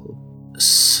Darakul.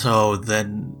 So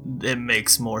then it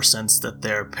makes more sense that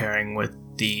they're pairing with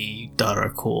the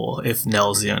Darakul if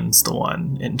Nalzion's the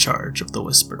one in charge of the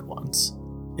Whispered Ones.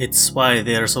 It's why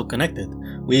they are so connected.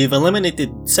 We've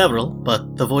eliminated several,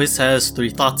 but the voice has 3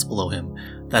 thoughts below him.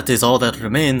 That is all that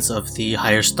remains of the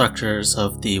higher structures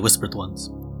of the Whispered Ones.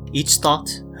 Each thought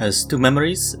has 2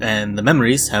 memories, and the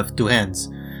memories have 2 hands.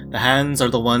 The hands are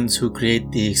the ones who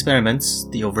create the experiments,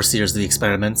 the overseers of the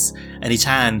experiments, and each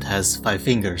hand has 5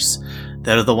 fingers.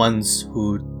 They're the ones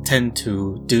who tend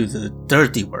to do the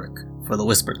dirty work for the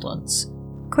Whispered Ones.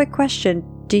 Quick question.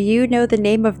 Do you know the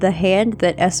name of the hand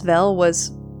that Esvel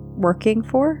was working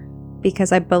for?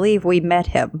 Because I believe we met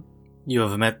him. You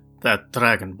have met that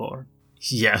Dragonborn?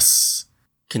 Yes.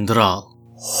 Kindral.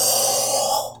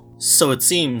 So it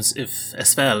seems if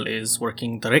Esvel is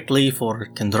working directly for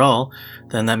Kindral,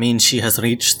 then that means she has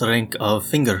reached the rank of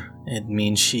Finger. It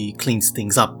means she cleans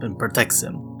things up and protects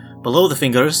him. Below the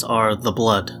fingers are the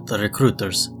blood, the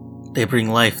recruiters. They bring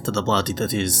life to the body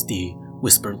that is the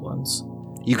Whispered Ones.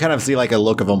 You kind of see like a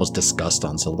look of almost disgust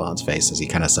on Sildan's face as he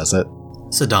kind of says it.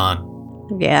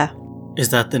 Sedan. Yeah. Is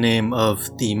that the name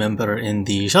of the member in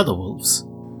the Shadow Wolves?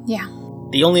 Yeah.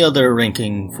 The only other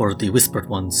ranking for the Whispered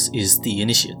Ones is the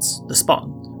Initiates, the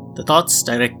Spawn. The thoughts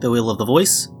direct the will of the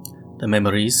voice, the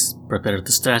memories prepare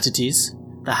the strategies,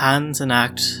 the hands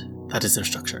enact, that is their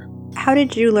structure. How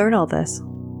did you learn all this?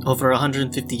 Over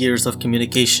 150 years of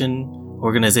communication,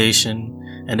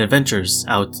 organization, and adventures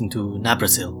out into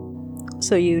Nabrasil.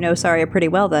 So you know Saria pretty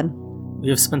well then. We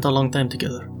have spent a long time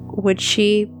together. Would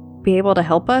she be able to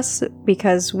help us?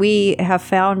 Because we have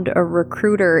found a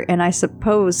recruiter, and I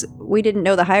suppose we didn't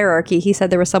know the hierarchy. He said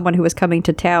there was someone who was coming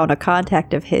to town, a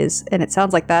contact of his, and it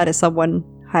sounds like that is someone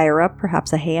higher up,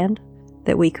 perhaps a hand,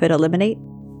 that we could eliminate.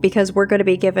 Because we're going to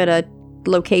be given a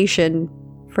location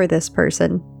for this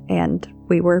person, and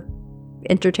we were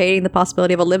entertaining the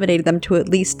possibility of eliminating them to at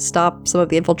least stop some of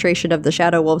the infiltration of the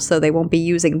Shadow Wolves so they won't be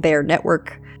using their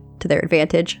network to their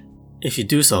advantage. If you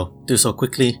do so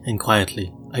quickly and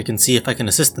quietly. I can see if I can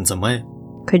assist in some way.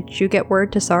 Could you get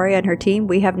word to Saria and her team?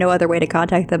 We have no other way to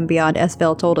contact them beyond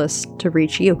Esvel told us to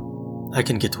reach you. I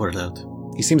can get word out.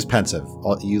 He seems pensive.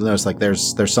 You notice like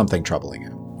there's something troubling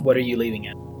him. What are you leaving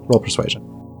at? Roll persuasion.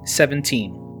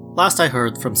 17. Last I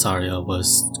heard from Saria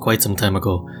was quite some time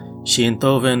ago. She and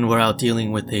Thoven were out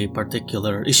dealing with a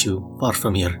particular issue far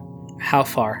from here. How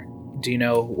far? Do you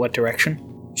know what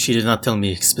direction? She did not tell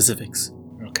me specifics.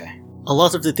 Okay. A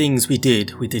lot of the things we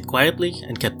did quietly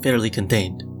and kept fairly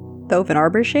contained. Thoven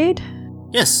Arborshade?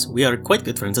 Yes, we are quite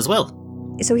good friends as well.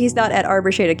 So he's not at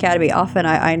Arborshade Academy often,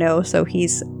 I know, so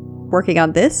he's working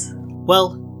on this?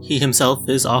 Well, he himself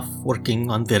is off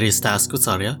working on various tasks with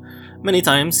Saria. Many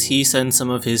times he sends some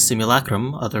of his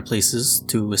simulacrum other places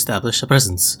to establish a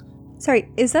presence.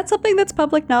 Sorry, is that something that's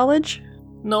public knowledge?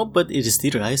 No, but it is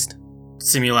theorized.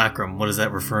 Simulacrum, what is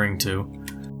that referring to?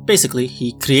 Basically,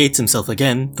 he creates himself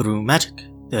again through magic.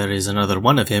 There is another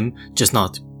one of him, just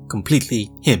not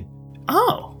completely him.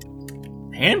 Oh,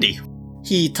 handy.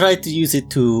 He tried to use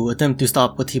it to attempt to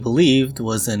stop what he believed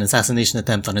was an assassination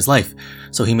attempt on his life,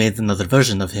 so he made another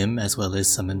version of him as well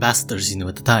as some ambassadors he knew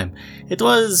at the time. It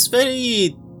was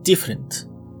very different.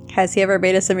 Has he ever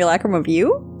made a simulacrum of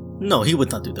you? No, he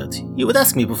would not do that. He would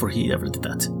ask me before he ever did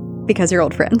that. Because you're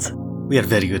old friends. We are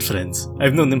very good friends.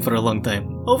 I've known him for a long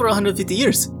time. Over 150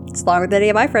 years. It's longer than any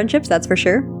of my friendships, that's for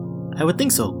sure. I would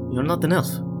think so. You're not an elf.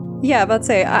 Yeah, about to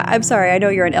say, I'm sorry, I know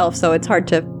you're an elf, so it's hard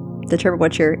to determine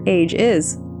what your age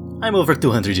is. I'm over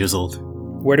 200 years old.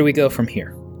 Where do we go from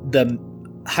here? The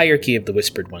hierarchy of the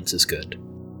Whispered Ones is good.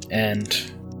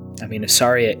 And, I mean, if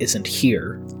Saria isn't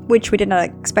here... Which we did not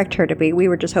expect her to be. We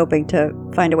were just hoping to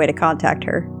find a way to contact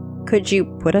her. Could you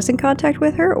put us in contact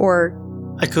with her, or...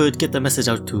 I could get the message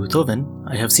out to Thoven.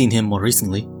 I have seen him more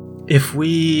recently. If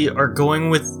we are going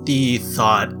with the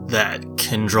thought that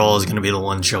Kindral is going to be the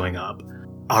one showing up,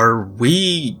 Are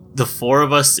we, the four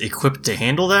of us, equipped to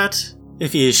handle that?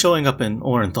 If he is showing up in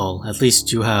Orenthal, at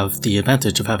least you have the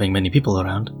advantage of having many people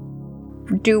around.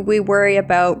 Do we worry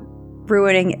about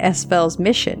ruining Esfel's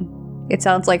mission? It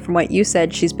sounds like from what you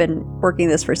said, she's been working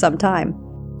this for some time.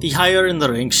 The higher in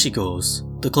the ranks she goes,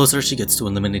 the closer she gets to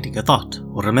eliminating a thought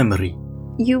or a memory.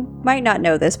 You might not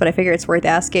know this, but I figure it's worth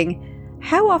asking.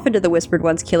 How often do the Whispered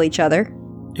Ones kill each other?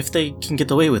 If they can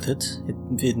get away with it,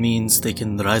 it means they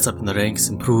can rise up in the ranks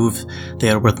and prove they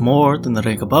are worth more than the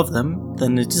rank above them,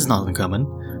 then it is not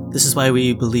uncommon. This is why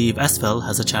we believe Esfel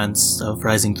has a chance of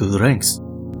rising through the ranks.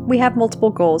 We have multiple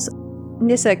goals.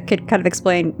 Nissa could kind of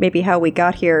explain maybe how we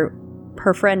got here.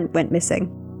 Her friend went missing.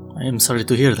 I am sorry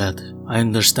to hear that. I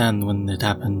understand when it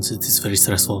happens. It is very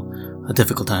stressful, a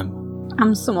difficult time.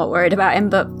 I'm somewhat worried about him,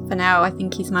 but for now I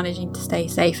think he's managing to stay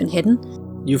safe and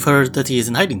hidden. You've heard that he is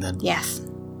in hiding then? Yes.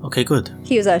 Okay, good.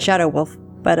 He was a shadow wolf,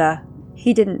 but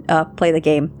he didn't play the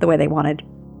game the way they wanted.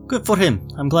 Good for him.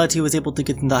 I'm glad he was able to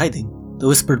get into hiding. The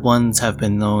Whispered Ones have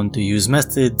been known to use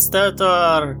methods that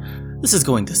are... This is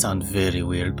going to sound very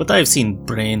weird, but I've seen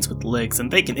brains with legs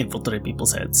and they can infiltrate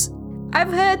people's heads.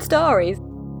 I've heard stories.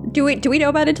 Do we know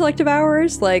about intellect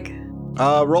devourers? Like...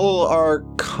 Roll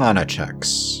Arcana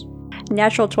checks.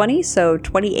 Natural 20, so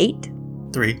 28.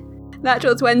 3.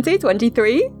 Natural 20,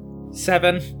 23.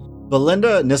 7.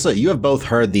 Belinda, Nissa, you have both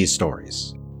heard these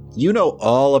stories. You know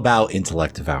all about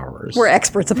intellect devourers. We're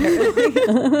experts,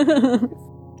 apparently.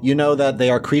 You know that they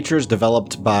are creatures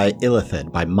developed by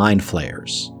Illithid, by mind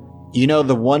flayers. You know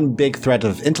the one big threat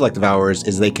of intellect devourers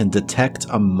is they can detect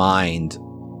a mind,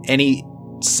 any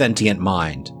sentient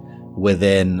mind,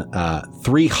 within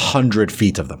 300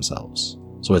 feet of themselves.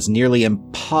 So it's nearly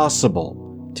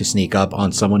impossible to sneak up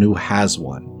on someone who has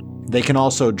one. They can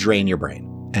also drain your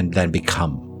brain and then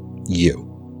become you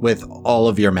with all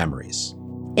of your memories.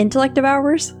 Intellect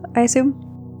devourers, I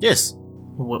assume? Yes.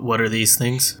 What are these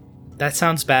things? That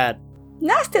sounds bad.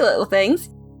 Nasty little things.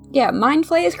 Yeah, mind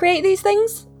flayers create these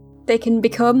things. They can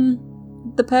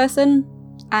become the person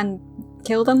and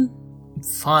kill them.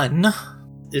 Fun.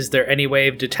 Is there any way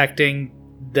of detecting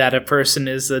that a person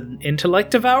is an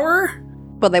intellect devourer?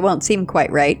 Well, they won't seem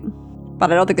quite right.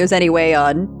 But I don't think there's any way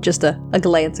on just a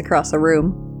glance across a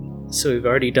room. So we've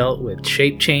already dealt with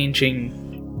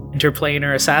shape-changing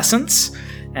interplanar assassins,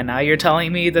 and now you're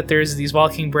telling me that there's these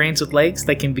walking brains with legs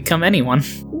that can become anyone.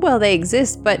 Well, they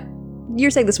exist, but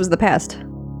you're saying this was the past.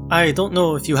 I don't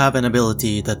know if you have an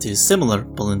ability that is similar,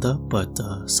 Belinda, but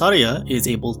Saria is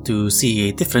able to see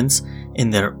a difference in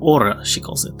their aura, she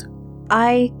calls it.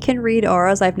 I can read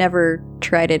auras. I've never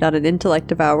tried it on an intellect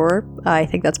devourer. I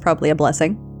think that's probably a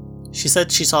blessing. She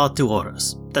said she saw 2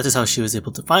 auras. That is how she was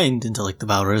able to find intellect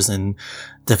devourers in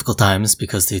difficult times,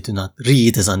 because they do not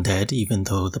read as undead, even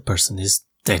though the person is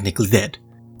technically dead.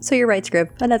 So you're right, Scrib.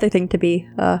 Another thing to be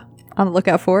on the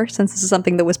lookout for, since this is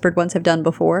something the Whispered Ones have done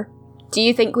before. Do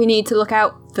you think we need to look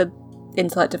out for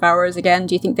intellect devourers again?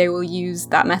 Do you think they will use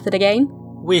that method again?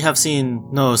 We have seen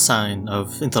no sign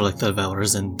of intellect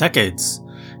devourers in decades.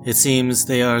 It seems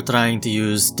they are trying to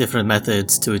use different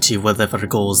methods to achieve whatever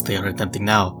goals they are attempting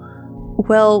now.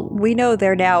 Well, we know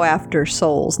they're now after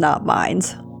souls, not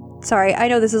minds. Sorry, I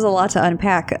know this is a lot to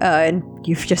unpack, and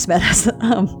you've just met us.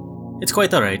 It's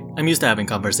quite alright. I'm used to having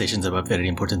conversations about very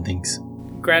important things.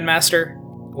 Grandmaster,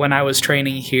 when I was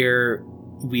training here,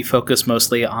 we focused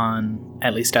mostly on,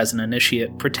 at least as an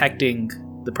initiate, protecting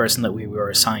the person that we were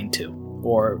assigned to,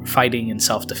 or fighting in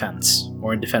self-defense,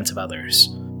 or in defense of others.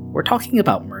 We're talking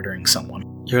about murdering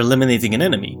someone. You're eliminating an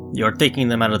enemy. You're taking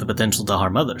them out of the potential to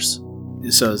harm others.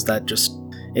 So is that just,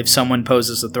 if someone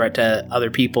poses a threat to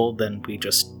other people, then we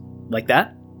just, like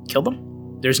that, kill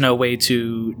them? There's no way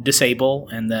to disable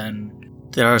and then...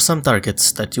 There are some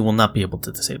targets that you will not be able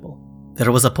to disable.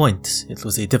 There was a point. It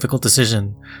was a difficult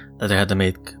decision that I had to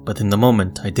make, but in the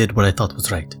moment, I did what I thought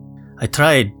was right. I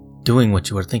tried doing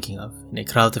what you were thinking of. In a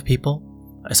crowd of people,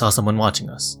 I saw someone watching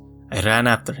us. I ran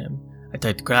after him. I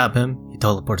tried to grab him. He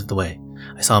teleported away.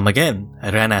 I saw him again.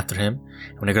 I ran after him.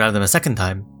 And when I grabbed him a second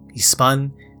time, he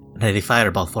spun and had a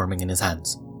fireball forming in his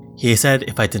hands. He said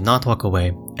if I did not walk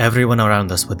away, everyone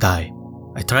around us would die.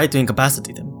 I tried to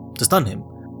incapacitate him, to stun him.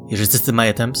 He resisted my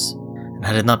attempts, and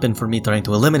had it not been for me trying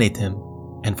to eliminate him,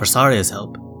 and for Saria's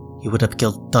help, he would have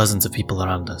killed dozens of people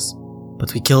around us.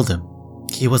 But we killed him.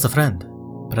 He was a friend,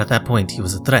 but at that point he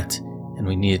was a threat, and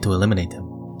we needed to eliminate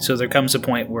him. So there comes a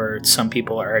point where some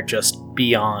people are just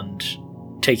beyond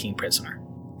taking prisoner.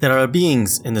 There are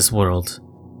beings in this world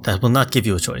that will not give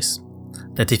you a choice.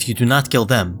 That if you do not kill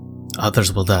them,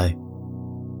 others will die.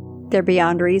 They're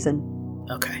beyond reason.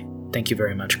 Okay. Thank you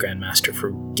very much, Grandmaster,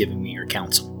 for giving me your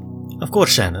counsel. Of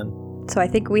course, Shannon. So I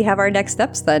think we have our next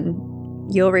steps then.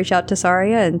 You'll reach out to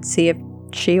Saria and see if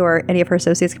she or any of her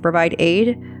associates can provide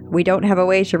aid. We don't have a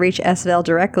way to reach Esvel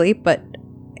directly, but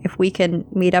if we can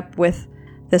meet up with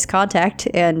this contact,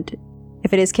 and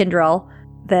if it is Kindral,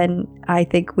 then I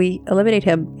think we eliminate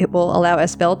him. It will allow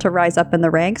Esvel to rise up in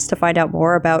the ranks to find out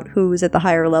more about who's at the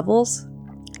higher levels.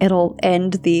 It'll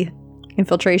end the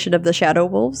infiltration of the Shadow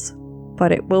Wolves,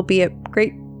 but it will be a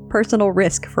great personal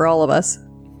risk for all of us.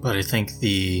 But I think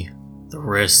the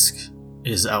risk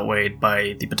is outweighed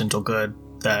by the potential good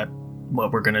that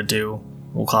what we're gonna do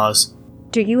will cause.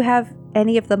 Do you have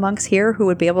any of the monks here who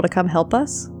would be able to come help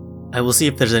us? I will see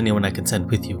if there's anyone I can send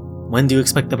with you. When do you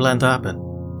expect the plan to happen?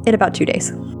 In about 2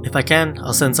 days. If I can,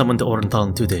 I'll send someone to Orenthal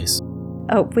in 2 days.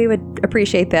 Oh, we would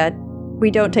appreciate that. We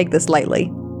don't take this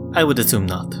lightly. I would assume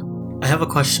not. I have a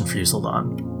question for you,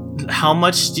 Soldan. How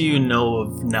much do you know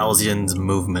of Nalzian's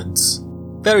movements?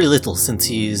 Very little, since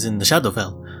he's in the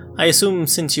Shadowfell. I assume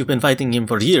since you've been fighting him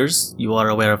for years, you are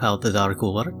aware of how the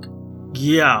Darkul work?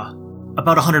 Yeah.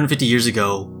 About 150 years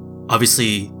ago,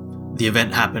 obviously, the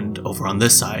event happened over on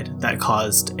this side that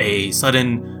caused a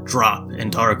sudden drop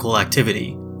in Darkul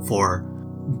activity for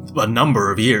a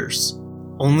number of years.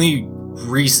 Only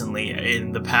recently,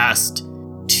 in the past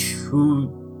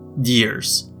 2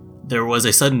 years, there was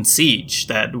a sudden siege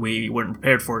that we weren't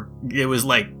prepared for. It was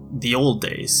like the old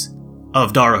days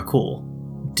of Darkul.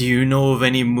 Do you know of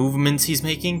any movements he's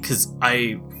making? Because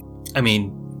I'm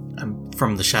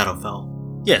from the Shadowfell.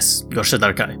 Yes, you're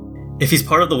Shadarkai. If he's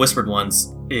part of the Whispered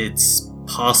Ones, it's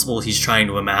possible he's trying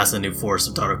to amass a new force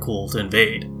of Darkul to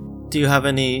invade. Do you have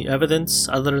any evidence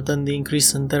other than the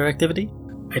increase in their activity?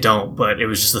 I don't, but it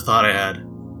was just a thought I had,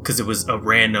 because it was a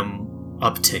random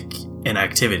uptick in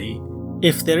activity.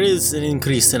 If there is an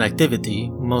increase in activity,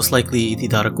 most likely the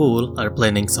Darkul are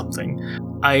planning something.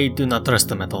 I do not trust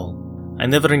them at all. I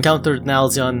never encountered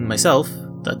Nalzian myself.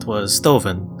 That was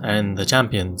Stoven and the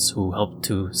champions who helped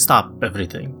to stop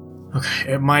everything.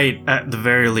 Okay, it might, at the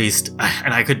very least,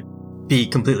 and I could be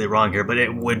completely wrong here, but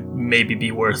it would maybe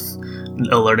be worth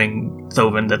alerting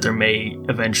Stoven that there may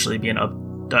eventually be an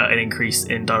increase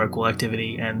in Darkul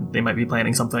activity, and they might be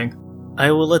planning something.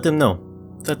 I will let them know.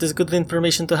 That is good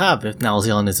information to have if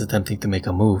Nalzian is attempting to make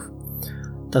a move.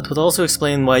 That would also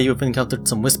explain why you have encountered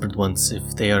some Whispered Ones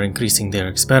if they are increasing their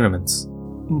experiments.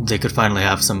 They could finally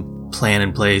have some plan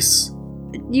in place.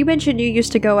 You mentioned you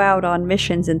used to go out on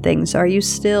missions and things. Are you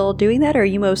still doing that, or are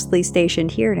you mostly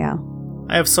stationed here now?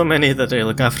 I have so many that I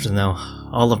look after now.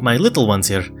 All of my little ones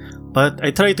here. But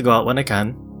I try to go out when I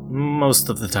can. Most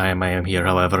of the time I am here,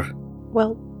 however.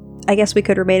 Well, I guess we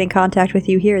could remain in contact with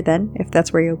you here then, if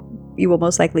that's where you will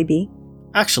most likely be.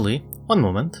 Actually, one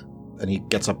moment. And he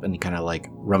gets up and he kind of like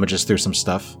rummages through some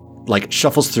stuff. Like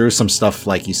shuffles through some stuff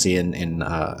like you see in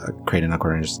Crate and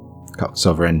Corner, and just goes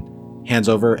over and hands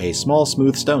over a small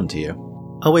smooth stone to you.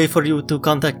 A way for you to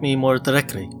contact me more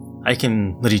directly. I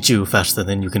can reach you faster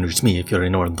than you can reach me if you're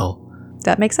in Orenthal.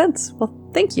 That makes sense. Well,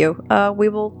 thank you. We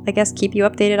will, I guess, keep you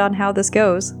updated on how this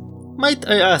goes. Might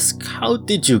I ask, how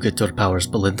did you get your powers,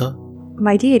 Belinda?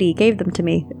 My deity gave them to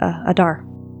me, Adar.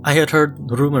 I had heard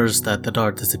rumors that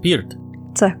Adar disappeared.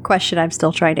 It's a question I'm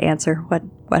still trying to answer.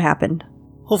 What happened?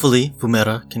 Hopefully,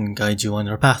 Fumera can guide you on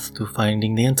your path to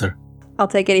finding the answer. I'll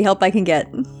take any help I can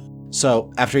get.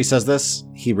 So, after he says this,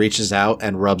 he reaches out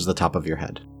and rubs the top of your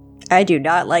head. I do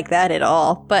not like that at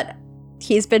all, but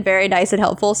he's been very nice and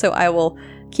helpful, so I will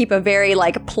keep a very,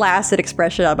 placid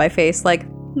expression on my face, Thank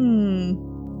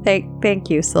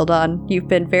you, Sildan. You've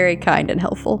been very kind and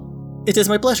helpful. It is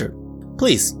my pleasure.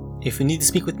 Please, if you need to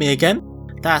speak with me again,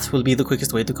 that will be the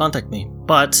quickest way to contact me.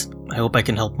 But I hope I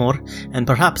can help more, and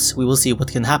perhaps we will see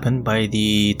what can happen by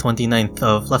the 29th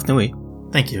of Lafnui.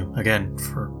 Thank you again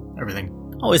for everything.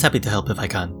 Always happy to help if I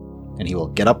can. And he will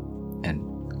get up and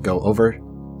go over,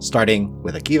 starting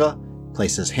with Akiva,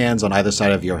 place his hands on either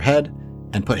side of your head,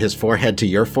 and put his forehead to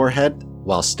your forehead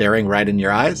while staring right in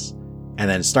your eyes, and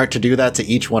then start to do that to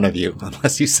each one of you,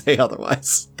 unless you say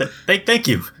otherwise. Thank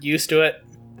you. Used to it.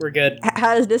 We're good.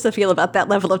 How does Nissa feel about that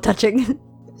level of touching?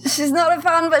 She's not a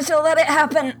fan, but she'll let it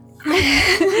happen.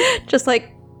 Just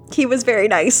like, he was very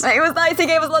nice. It was nice, he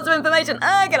gave us lots of information.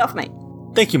 Get off me.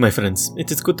 Thank you, my friends. It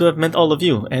is good to have met all of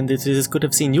you, and it is good to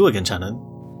have seen you again, Shannon.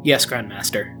 Yes,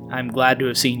 Grandmaster. I'm glad to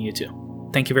have seen you too.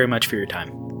 Thank you very much for your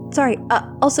time. Sorry,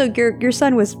 also, your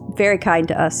son was very kind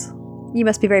to us. You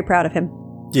must be very proud of him.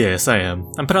 Yes, I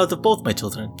am. I'm proud of both my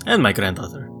children, and my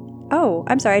granddaughter. Oh,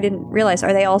 I'm sorry, I didn't realize.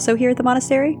 Are they also here at the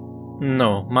monastery?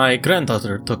 No, my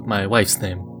granddaughter took my wife's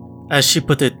name. As she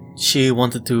put it, she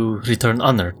wanted to return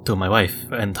honor to my wife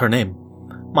and her name,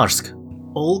 Marsk.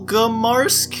 Olga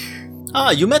Marsk?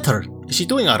 Ah, you met her. Is she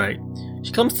doing alright?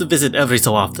 She comes to visit every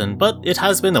so often, but it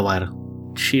has been a while.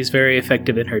 She's very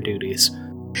effective in her duties.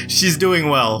 She's doing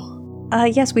well.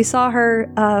 Yes, we saw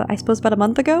her, I suppose about a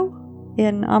month ago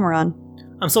in Amaran.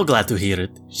 I'm so glad to hear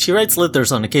it. She writes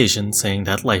letters on occasion saying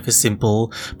that life is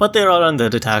simple, but there are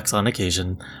undead attacks on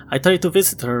occasion. I try to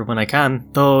visit her when I can,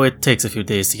 though it takes a few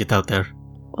days to get out there.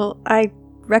 Well, I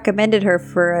recommended her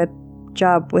for a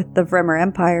job with the Vremer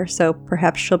Empire, so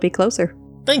perhaps she'll be closer.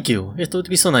 Thank you. It would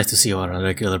be so nice to see her on a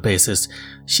regular basis.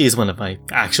 She is one of my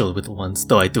actual little ones,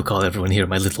 though I do call everyone here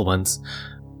my little ones.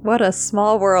 What a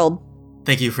small world.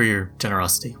 Thank you for your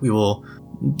generosity. We will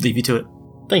leave you to it.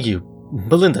 Thank you.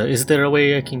 Belinda, is there a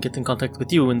way I can get in contact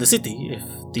with you in the city if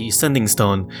the sending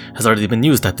stone has already been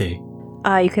used that day?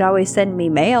 You could always send me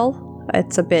mail.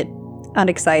 It's a bit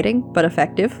unexciting, but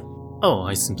effective. Oh,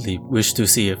 I simply wish to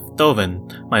see if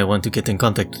Dovin might want to get in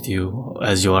contact with you,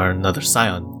 as you are another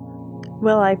scion.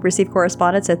 Well, I received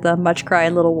correspondence at the Much Cry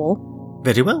Little Wool.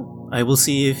 Very well. I will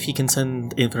see if he can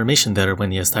send information there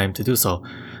when he has time to do so.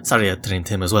 Saria trained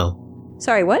him as well.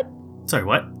 Sorry, what? Sorry,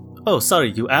 what? Oh,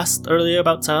 sorry, you asked earlier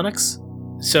about psionics?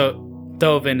 So,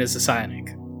 Dovin is a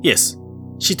psionic. Yes.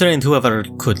 She trained whoever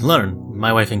could learn,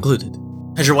 my wife included.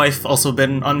 Has your wife also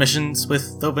been on missions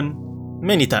with Dovin?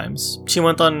 Many times. She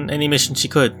went on any mission she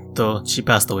could, though she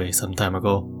passed away some time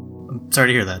ago. I'm sorry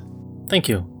to hear that. Thank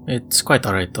you. It's quite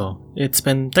alright, though. It's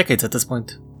been decades at this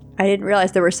point. I didn't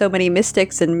realize there were so many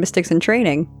mystics in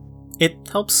training. It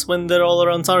helps when they're all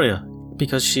around Saria,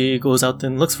 because she goes out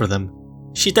and looks for them.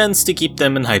 She tends to keep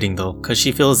them in hiding, though, because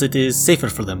she feels it is safer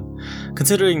for them,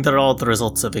 considering they're all the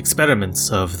results of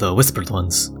experiments of the Whispered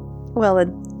Ones. Well,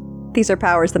 and these are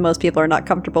powers that most people are not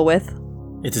comfortable with.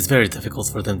 It is very difficult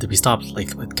for them to be stopped,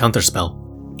 like with Counterspell.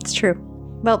 It's true.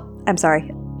 Well, I'm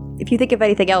sorry. If you think of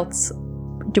anything else,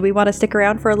 do we want to stick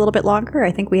around for a little bit longer?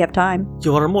 I think we have time.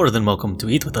 You are more than welcome to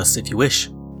eat with us if you wish.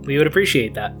 We would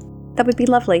appreciate that. That would be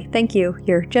lovely. Thank you.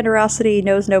 Your generosity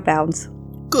knows no bounds.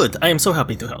 Good, I am so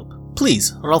happy to help.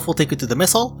 Please, Rolf will take you to the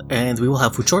mess hall, and we will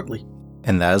have food shortly.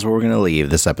 And that is where we're going to leave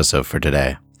this episode for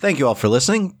today. Thank you all for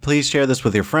listening. Please share this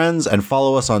with your friends and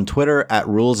follow us on Twitter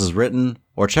 @RulesAsWritten,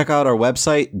 or check out our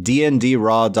website,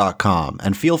 dndraw.com.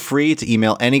 And feel free to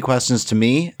email any questions to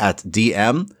me at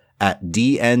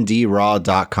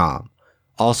dm@dndraw.com.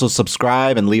 Also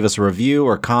subscribe and leave us a review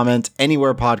or comment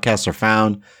anywhere podcasts are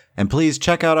found. And please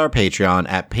check out our Patreon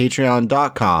at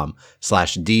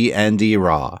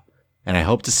patreon.com/dndraw. And I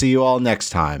hope to see you all next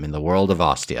time in the world of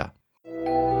Ostia.